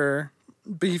cooking your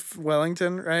beef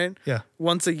Wellington, right? Yeah.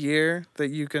 Once a year, that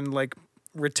you can like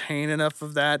retain enough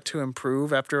of that to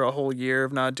improve after a whole year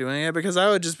of not doing it, because I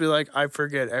would just be like, I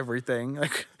forget everything.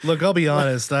 Like, Look, I'll be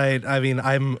honest. I mean,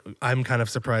 I'm kind of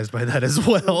surprised by that as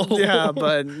well. yeah,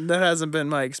 but that hasn't been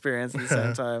my experience at the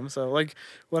same time. So, like,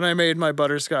 when I made my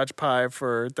butterscotch pie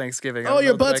for Thanksgiving, I Oh, don't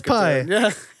your know that I butts could do pie. it.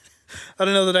 Yeah. I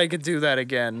don't know that I could do that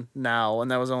again now,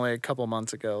 and that was only a couple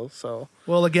months ago. So,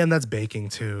 Well, again, that's baking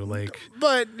too. Like,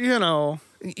 but yeah,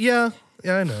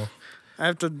 I know. I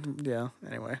have to. Yeah.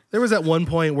 Anyway. There was at one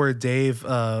point where Dave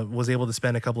was able to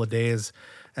spend a couple of days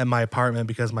at my apartment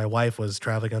because my wife was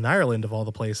traveling in Ireland of all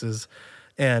the places,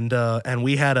 and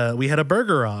we had a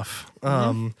burger off.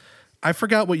 I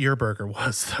forgot what your burger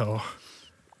was though.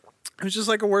 It was just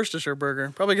like a Worcestershire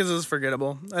burger, probably because it was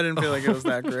forgettable. I didn't feel like it was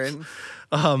that great.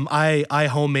 I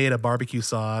homemade a barbecue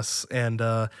sauce and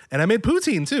I made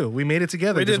poutine too. We made it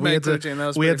together. We did 'cause make poutine. That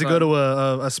was we had to pretty go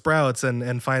fun. to a Sprouts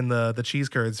and find the cheese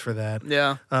curds for that.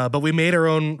 Yeah. But we made our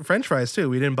own French fries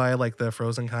too. We didn't buy like the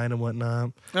frozen kind and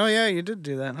whatnot. Oh yeah, you did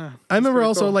do that, huh? I remember pretty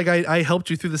also cool. like I helped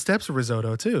you through the steps of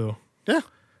risotto too. Yeah.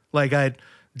 Like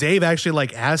Dave actually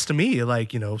like asked me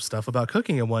like, stuff about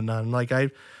cooking and whatnot. And like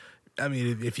I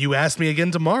mean, if you asked me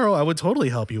again tomorrow, I would totally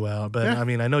help you out. But Yeah. I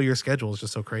mean, I know your schedule is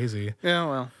just so crazy. Yeah,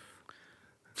 well.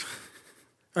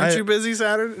 Aren't you busy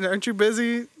Saturday? Aren't you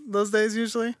busy those days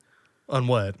usually? On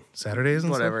what? Saturdays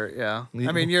and Whatever, yeah. Yeah.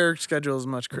 I mean, your schedule is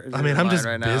much crazier. I mean, I'm than just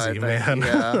mine right now, I busy, think. man.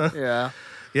 Yeah, yeah. stuff?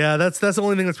 Yeah, that's the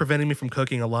only thing that's preventing me from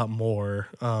cooking a lot more,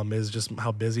 is just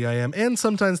how busy I am. And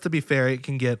sometimes, to be fair, it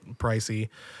can get pricey.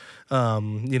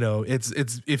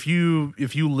 It's if you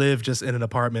live just in an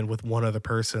apartment with one other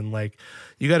person, like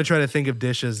you got to try to think of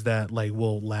dishes that like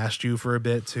will last you for a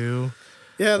bit too.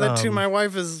 Yeah, that too. My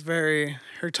wife is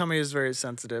her tummy is very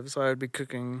sensitive, so I would be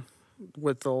cooking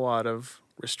with a lot of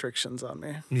restrictions on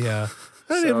me. Yeah,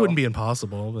 it So- wouldn't be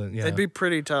impossible, but yeah, It'd be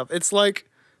pretty tough. It's like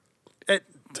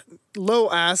low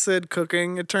acid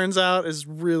cooking, it turns out, is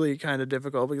really kind of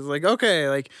difficult because, like, okay,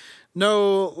 like,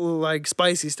 no, like,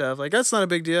 spicy stuff. Like, that's not a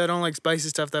big deal. I don't like spicy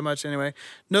stuff that much anyway.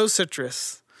 No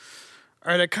citrus.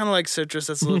 All right, I kind of like citrus.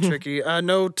 That's a little tricky.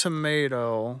 No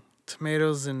tomato.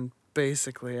 Tomatoes in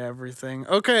basically everything.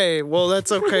 Okay, well,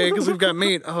 that's okay because we've got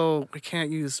meat. Oh, we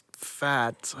can't use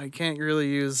fat, so I can't really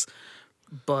use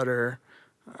butter.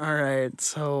 All right,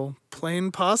 so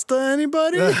plain pasta,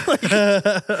 anybody? Like,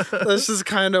 that's just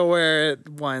kind of where it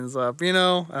winds up, I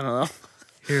don't know.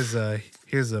 here's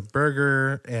a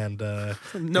burger and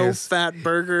No here's- fat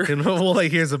burger. well,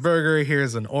 like here's a burger,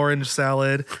 here's an orange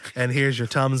salad, and here's your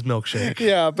Tums milkshake.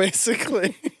 Yeah,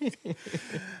 basically.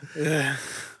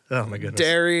 Oh my goodness.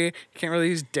 Dairy. You can't really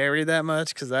use dairy that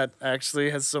much because that actually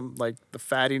has some, like, the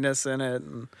fattiness in it.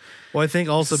 And Well, I think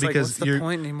also it's like, because what's the your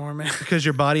point anymore, man? because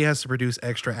your body has to produce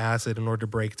extra acid in order to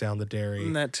break down the dairy.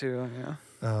 And that too,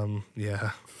 yeah. Yeah.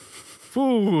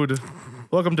 Food.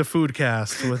 Welcome to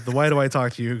Foodcast with the Why Do I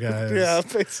Talk to You guys? Yeah,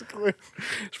 basically.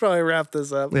 Should probably wrap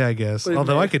this up. Yeah, I guess. Believe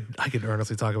Although me. I could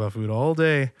earnestly talk about food all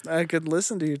day. I could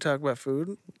listen to you talk about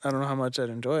food. I don't know how much I'd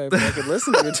enjoy it, but I could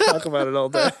listen to you talk about it all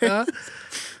day.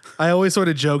 I always sort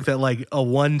of joke that like a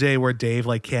one day where Dave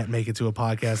like can't make it to a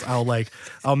podcast,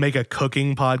 I'll make a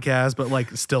cooking podcast, but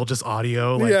like still just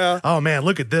audio. Like, Yeah. oh man,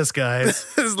 look at this, guys.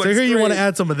 This So looks here you want to great.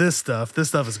 add some of this stuff. This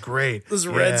stuff is great. This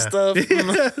red Yeah. stuff.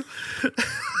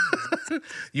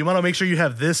 You want to make sure you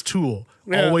have this tool.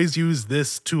 Yeah. Always use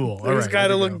this tool. All It's right, got to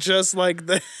there we look go. just like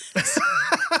this.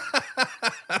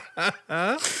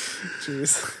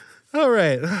 Jeez. All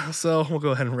right, so we'll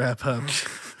go ahead and wrap up.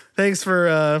 Thanks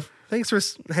for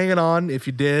hanging on. If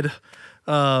you did,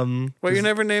 Well, you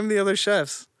never named the other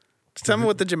chefs. Just tell me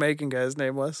what the Jamaican guy's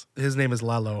name was. his name is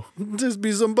Lalo. Just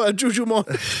be some bad juju mon.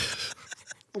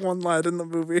 One line in the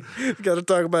movie. You got to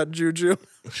talk about juju.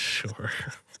 Sure.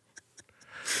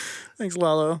 Thanks,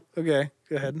 Lalo. Okay,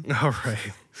 go ahead. All right.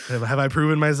 Have I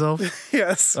proven myself?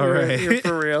 Yes. All right. You're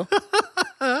for real.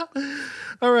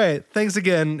 All right. Thanks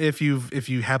again. If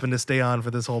you happen to stay on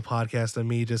for this whole podcast and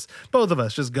me, just both of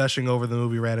us just gushing over the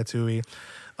movie Ratatouille.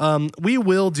 We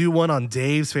will do one on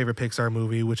Dave's favorite Pixar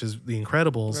movie, which is The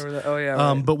Incredibles. Remember that? Oh, yeah.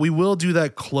 Right. But we will do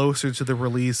that closer to the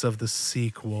release of the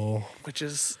sequel. Which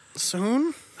is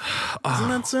soon? Isn't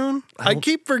that soon? I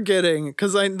keep forgetting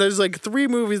because there's like 3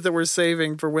 movies that we're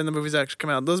saving for when the movies actually come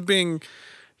out. Those being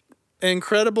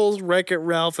Incredibles, Wreck-It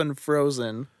Ralph, and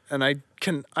Frozen. And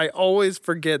I always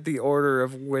forget the order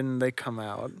of when they come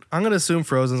out. I'm gonna assume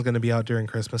Frozen's gonna be out during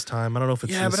Christmas time. I don't know if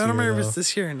it's Yeah, this but I don't year, remember if though. it's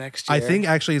this year or next year. I think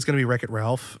actually it's gonna be Wreck-It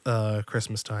Ralph,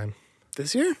 Christmas time.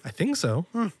 this year. I think so.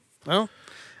 Well,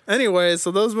 Anyway,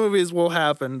 so those movies will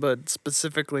happen, but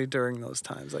specifically during those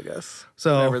times, I guess.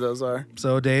 So- whatever those are.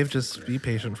 So Dave, just be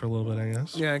patient for a little bit, I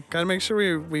guess. Yeah, gotta make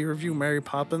sure we review Mary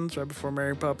Poppins right before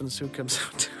Mary Poppins 2 comes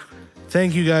out too.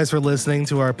 Thank you guys for listening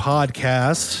to our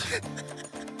podcast.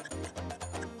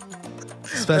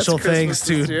 Special That's thanks Christmas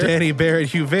to this year. Danny Barrett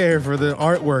Huvert for the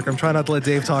artwork. I'm trying not to let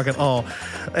Dave talk at all.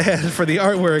 And for the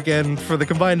artwork and for the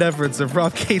combined efforts of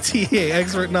Rob KTA,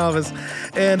 Expert Novice,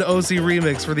 and OC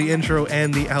Remix for the intro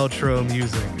and the outro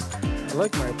music. I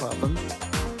like Mary Poppins.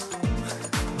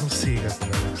 We'll see you guys in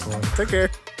the next one. Take care.